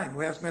 long time.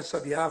 We have Mestre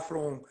Sabiá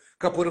from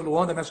Capoeira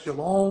Luanda, Mestre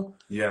Gelon.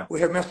 Yeah. We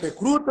have Mestre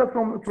Recruta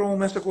from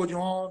Mestre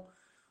Codion.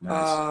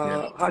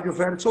 Nice. Radio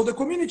Verde. So the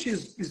community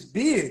is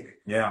big.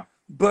 Yeah.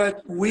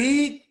 but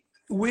we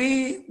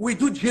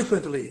do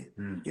differently.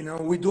 You know,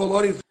 we do a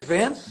lot of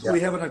events. We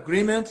have an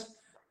agreement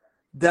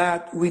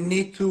that we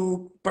need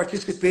to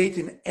participate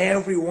in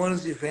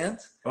everyone's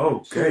event.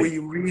 Okay. So we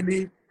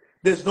really,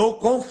 there's no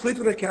conflict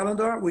with the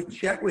calendar.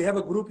 We have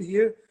a group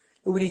here,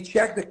 and we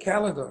check the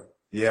calendar.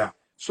 Yeah.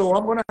 So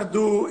I'm gonna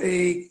do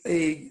a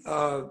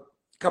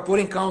capoeira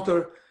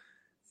encounter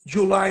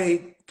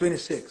July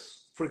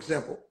 26th, for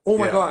example. Oh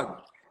my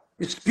God,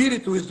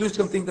 Espírito is doing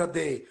something that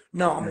day.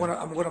 No, I'm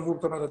gonna move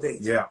to another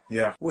date. Yeah,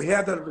 yeah. We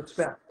have that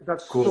respect.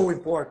 That's Cool. so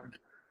important.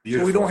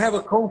 Beautiful. So we don't have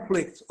a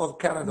conflict of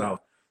calendar. No.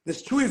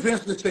 There's 2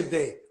 events the same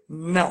day.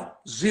 No,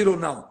 0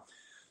 now.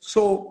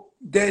 So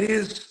there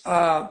is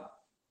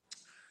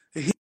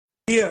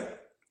here.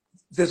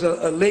 There's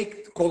a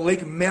lake called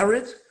Lake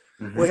Merritt.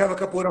 We have a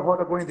capoeira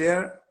roda going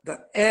there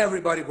that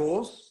everybody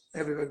goes.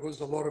 Everybody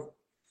goes. A lot of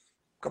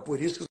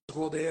capoeiristas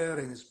go there,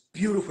 and it's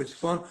beautiful. It's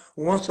fun.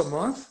 Once a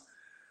month.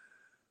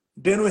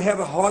 Then we have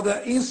a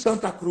roda in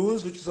Santa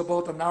Cruz, which is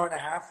about an hour and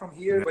a half from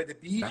here, by the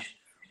beach,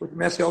 with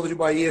Mestre Aldo de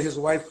Bahia, his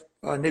wife,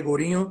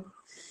 Negorinho.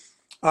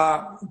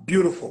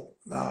 Beautiful.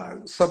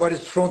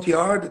 Somebody's front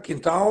yard,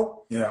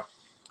 quintal. Yeah.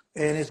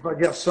 And it's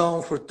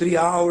variação for 3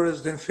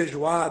 hours, then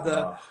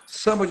feijoada,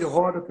 samba de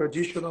roda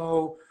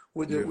traditional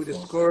with the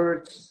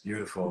skirts.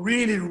 Beautiful.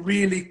 Really,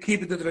 really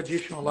keep the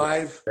tradition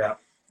alive. Yeah.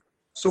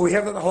 So we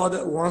have that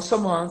roda once a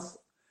month.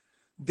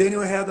 Then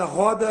we have the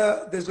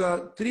roda. There's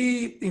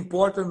 3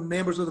 important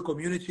members of the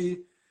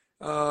community.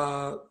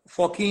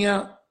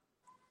 Foquinha,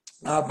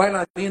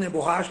 Bailarina, and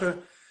Borracha.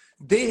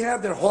 They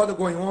have their roda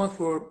going on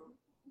for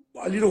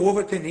a little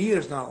over 10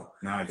 years now.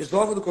 Nice. It's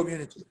all over the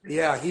community.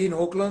 Yeah, here in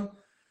Oakland,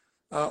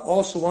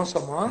 also once a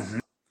month.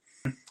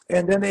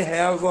 And then they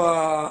have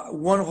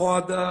one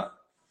roda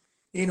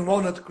in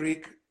Walnut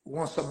Creek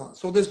once a month.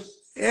 So there's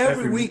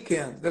every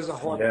weekend there's a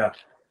roda. Yeah.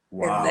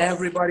 Wow. And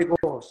everybody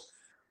goes.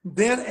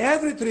 Then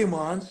every 3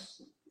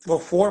 months or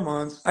 4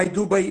 months, I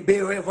do Bay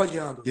Area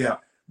Vadiando. Yeah.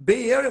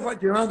 Bay Area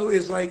Vadiando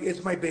is like,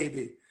 it's my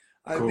baby.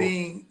 Cool.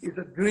 It's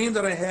a dream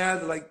that I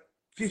had like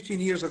 15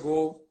 years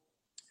ago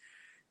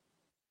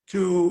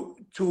to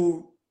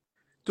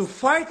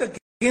fight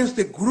against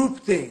the group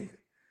thing.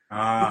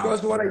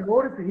 Because what I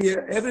noticed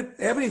here,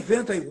 every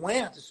event I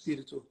went,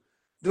 Espírito,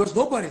 there was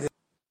nobody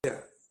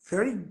there.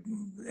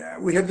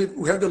 We had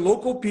the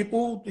local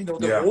people, you know,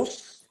 the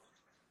hosts,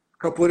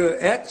 Capoeira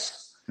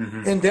X,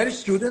 and their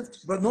students,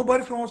 but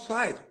nobody from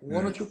outside.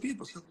 1 or 2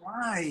 people. So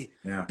why?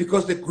 Yeah.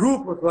 Because the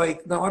group was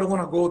like, no, I don't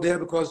want to go there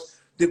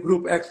because the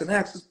group X and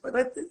X.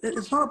 But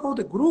it's not about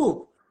the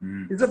group.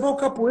 It's about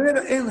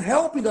capoeira and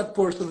helping that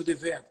person with the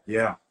event.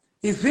 Yeah.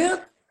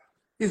 Event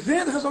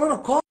has a lot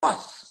of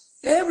costs.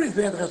 Every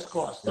event has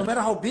costs, no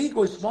matter how big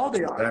or small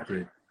they are.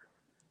 Exactly.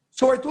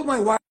 So I told my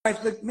wife,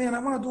 like, man, I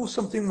want to do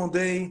something one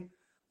day,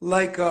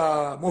 like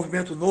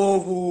Movimento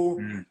Novo,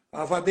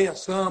 Vadeia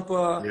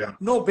Sampa. Yeah.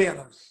 No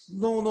banners,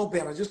 no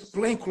banners, just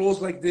plain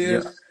clothes like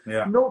this.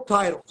 Yeah. No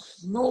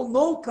titles,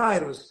 no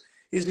titles.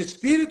 It's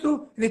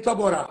Espírito and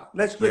Itaborá.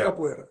 Let's play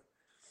capoeira.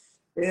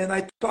 And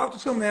I talked to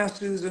some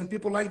masters, and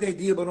people liked the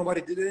idea, but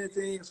nobody did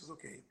anything. I said,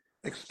 okay,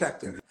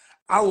 expect it.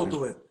 I will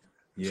do it.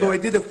 Yeah. So I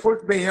did the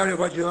first Bay Area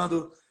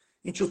Vadiando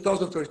in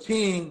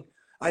 2013.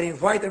 I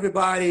invite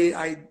everybody.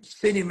 I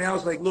send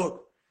emails like,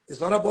 look,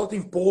 it's not about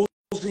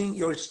imposing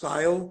your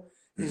style.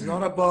 It's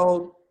not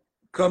about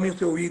coming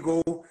to your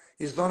ego.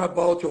 It's not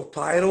about your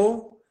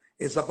title.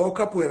 It's about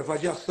capoeira,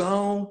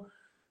 vadiação,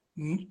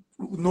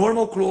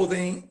 normal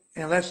clothing,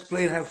 and let's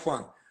play and have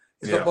fun.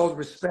 It's about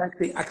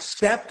respecting,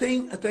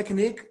 accepting a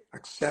technique,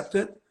 accept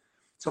it.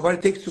 Somebody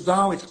takes you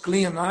down, it's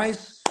clean and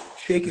nice,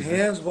 shaking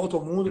hands, volta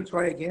ao mundo,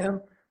 try again.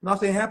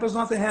 Nothing happens,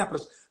 nothing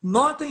happens.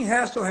 Nothing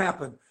has to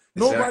happen.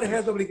 Nobody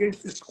has the obligation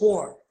to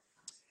score.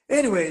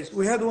 Anyways,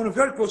 we had one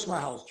very close to my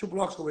house, 2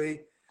 blocks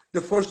away,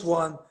 the first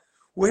one.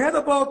 We had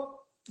about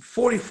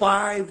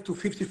 45 to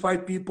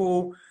 55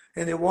 people,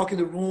 and they walk in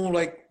the room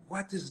like,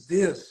 what is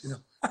this? You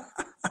know?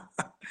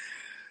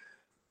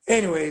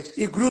 Anyways,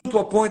 it grew to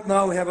a point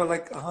now we have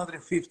like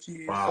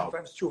 150,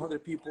 sometimes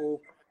 200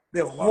 people.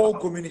 The whole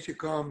community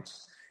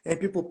comes, and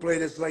people play.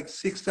 There's like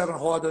 6, 7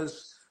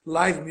 rodas,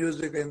 live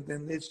music,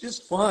 and it's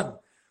just fun.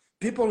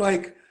 People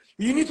like,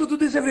 you need to do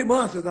this every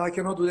month. And I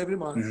cannot do it every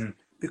month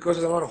because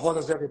there's a lot of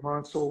rodas every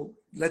month. So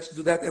let's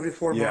do that every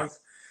 4 months.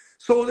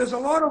 So there's a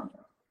lot of,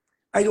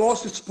 I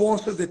also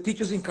sponsor the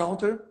Teachers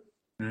Encounter.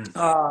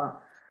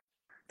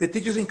 The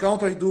Teachers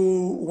Encounter I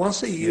do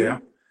once a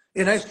year.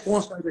 And I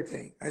sponsor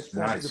everything. I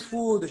sponsor the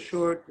food, the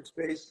shirt, the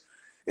space.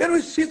 And we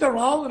sit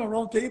around in a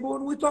round table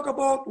and we talk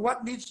about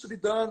what needs to be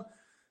done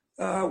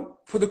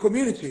for the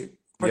community.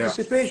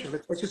 Participation.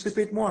 Let's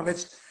participate more.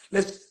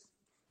 Let's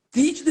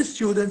teach the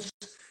students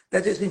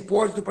that it's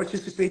important to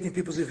participate in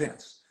people's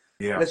events.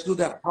 Let's do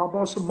that. How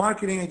about some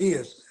marketing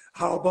ideas?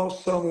 How about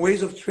some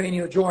ways of training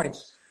your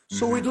joints?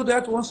 So we do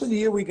that once a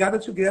year. We gather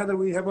together.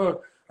 We have a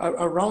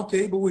round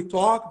table. We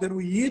talk, then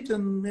we eat,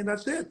 and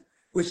that's it.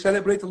 We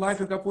celebrate the life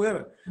of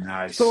capoeira.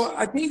 Nice. So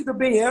I think the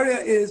Bay Area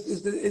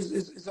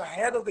is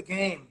ahead of the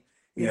game,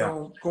 you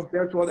know,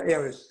 compared to other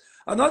areas.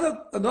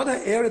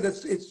 Another area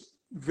it's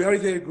very,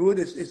 very good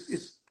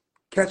is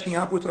catching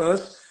up with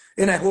us,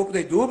 and I hope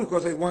they do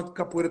because I want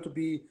Capoeira to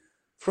be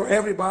for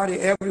everybody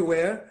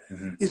everywhere.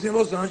 Is in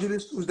Los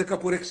Angeles with the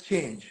Capoeira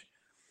Exchange.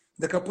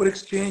 The Capoeira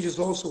Exchange is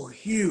also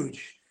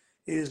huge.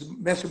 Is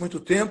Mestre Muito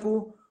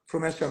Tempo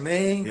from Mestre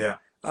Amém,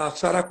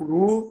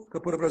 Saracuru,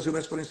 Capoeira Brasil,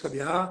 Mestre Paulinho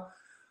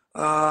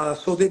Sabiá.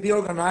 So they be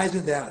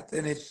organizing that,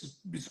 and it's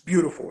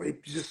beautiful.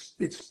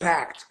 It's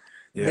packed.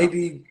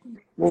 Maybe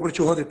over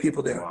 200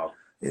 people there. Wow.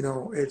 You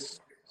know, it's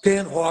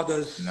 10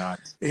 rodas.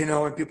 Nice. You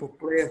know, and people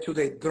play until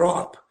they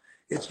drop.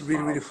 It's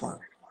really, really fun.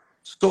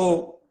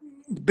 So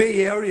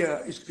Bay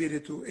Area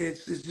Espiritu,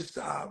 it's just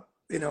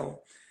you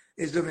know,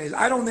 it's amazing.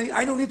 I don't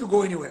need to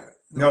go anywhere.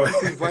 No.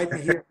 People invite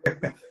me here.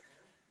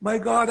 My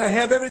God, I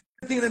have everything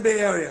in the Bay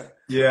Area.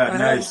 Yeah, I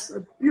nice. have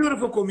a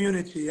beautiful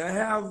community. I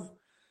have,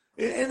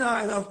 and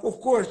of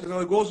course, you know,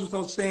 it goes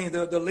without saying,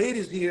 the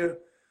ladies here,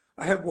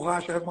 I have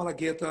Borracha, I have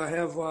Malagueta, I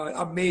have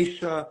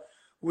Ameixa,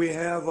 we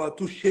have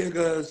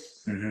Tuchegas,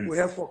 we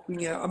have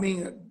Foquinha. I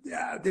mean,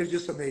 they're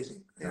just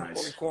amazing.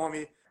 Nice.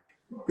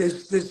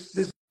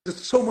 There's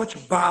so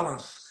much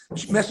balance.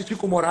 Mestre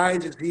Chico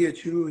Moraes is here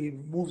too. He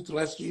moved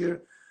last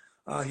year.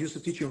 He used to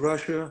teach in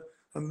Russia.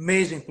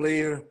 Amazing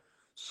player.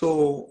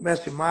 So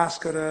Mestre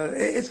Máscara.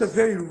 It's a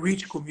very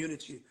rich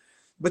community,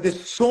 but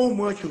there's so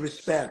much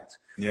respect.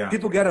 Yeah.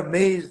 People get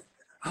amazed.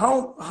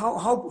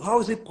 How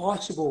is it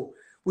possible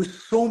with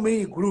so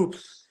many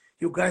groups?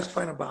 You guys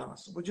find a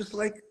balance. But just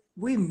like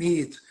we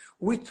meet,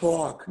 we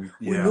talk.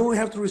 We know we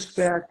have to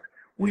respect.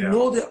 We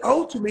know the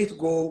ultimate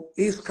goal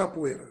is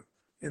Capoeira.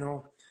 You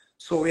know.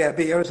 So yeah,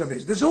 Bay Area is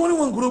amazing. There's only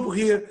one group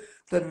here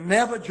that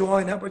never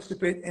join, never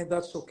participate, and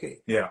that's okay.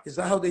 Yeah. Is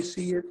that how they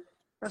see it?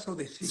 That's how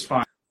they see it. It's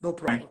fine. No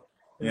problem.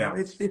 Yeah.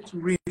 You know, it's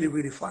really,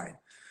 really fine.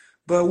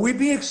 But we've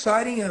been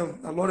exciting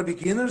a lot of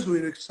beginners.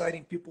 We're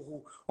exciting people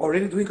who are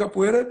already doing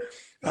Capoeira.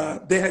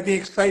 They have been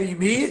exciting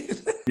me.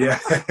 Yeah.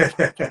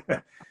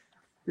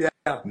 Yeah.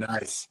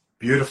 Nice.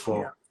 Beautiful.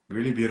 Yeah.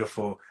 Really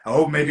beautiful. I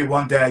hope maybe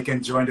one day I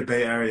can join the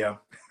Bay Area.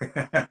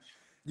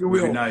 You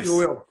will. Nice. You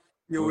will.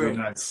 You will. Be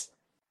nice.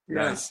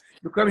 Yeah. Nice.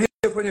 You come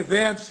here for an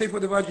event, say for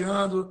the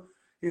Vadiando,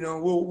 you know,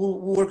 we'll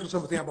work on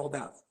something about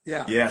that.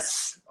 Yeah.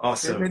 Yes.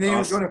 Awesome. And then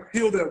awesome. you're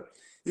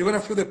gonna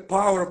feel the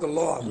power of the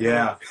law.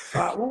 Yeah.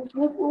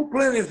 We'll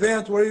plan an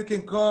event where you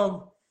can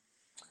come.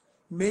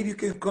 Maybe you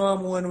can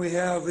come when we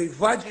have a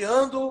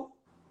Vadiando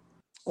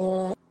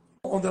on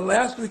the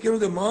last weekend of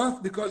the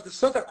month, because the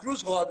Santa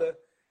Cruz Roda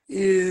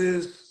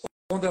is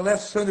on the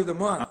last Sunday of the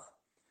month.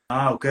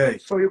 Okay.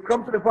 So you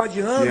come to the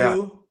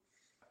Vadiando,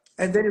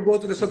 and then you go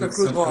to the Santa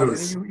Cruz Roda,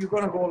 and you're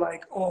gonna go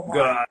like, oh my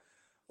God.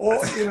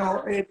 Or, you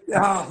know,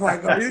 oh my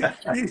God.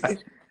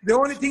 The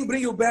only thing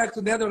bring you back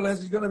to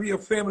Netherlands is going to be your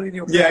family and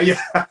your family.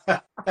 Yeah.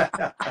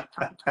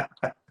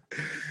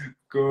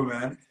 Cool,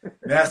 man.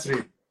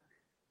 Mestre,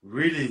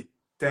 really,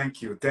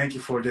 thank you. Thank you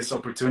for this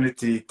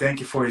opportunity.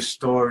 Thank you for your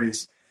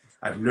stories.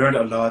 I've learned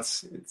a lot.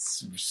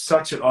 It's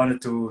such an honor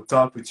to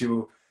talk with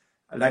you.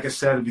 Like I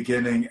said at the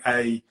beginning,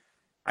 I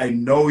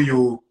know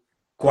you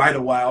quite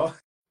a while.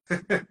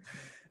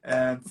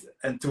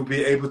 and to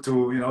be able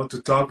to, you know,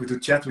 to talk with you,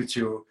 chat with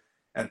you,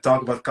 and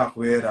talk about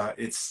Capoeira,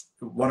 it's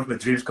one of my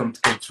dreams come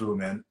true,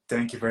 man.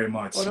 Thank you very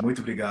much. Oh, no.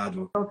 Muito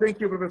obrigado. No,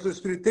 thank you, Professor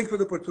Spirit. Thank you for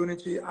the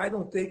opportunity. I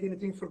don't take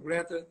anything for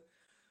granted.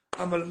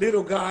 I'm a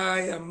little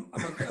guy. I'm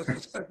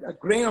a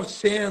grain of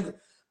sand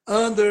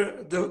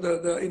under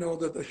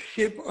the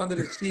ship under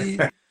the sea.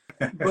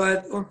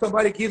 But when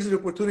somebody gives me an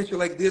opportunity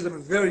like this,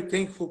 I'm very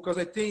thankful, because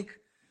I think,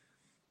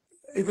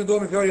 even though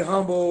I'm very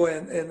humble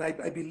and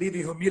I believe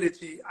in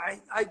humility,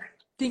 I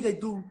think I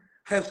do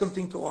have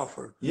something to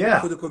offer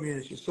to the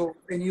community. So,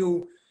 and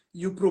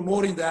you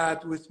promoting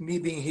that with me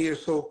being here.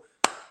 So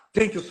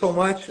thank you so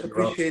much. I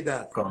appreciate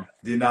that. All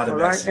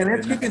right. And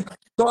let's keep in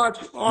touch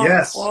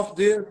off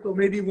there. So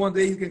maybe one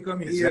day you can come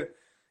here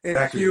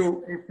and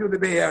feel the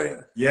Bay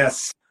Area.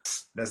 Yes.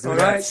 Let's do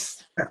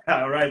that.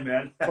 All right,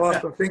 man.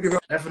 Awesome. Thank you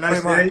very much. Have a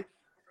nice day.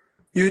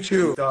 You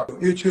too.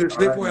 You too.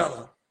 Sleep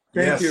well.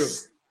 Thank you.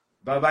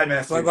 Bye-bye,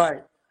 Mestre.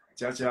 Bye-bye.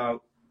 Ciao,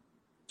 ciao.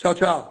 Ciao,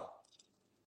 ciao.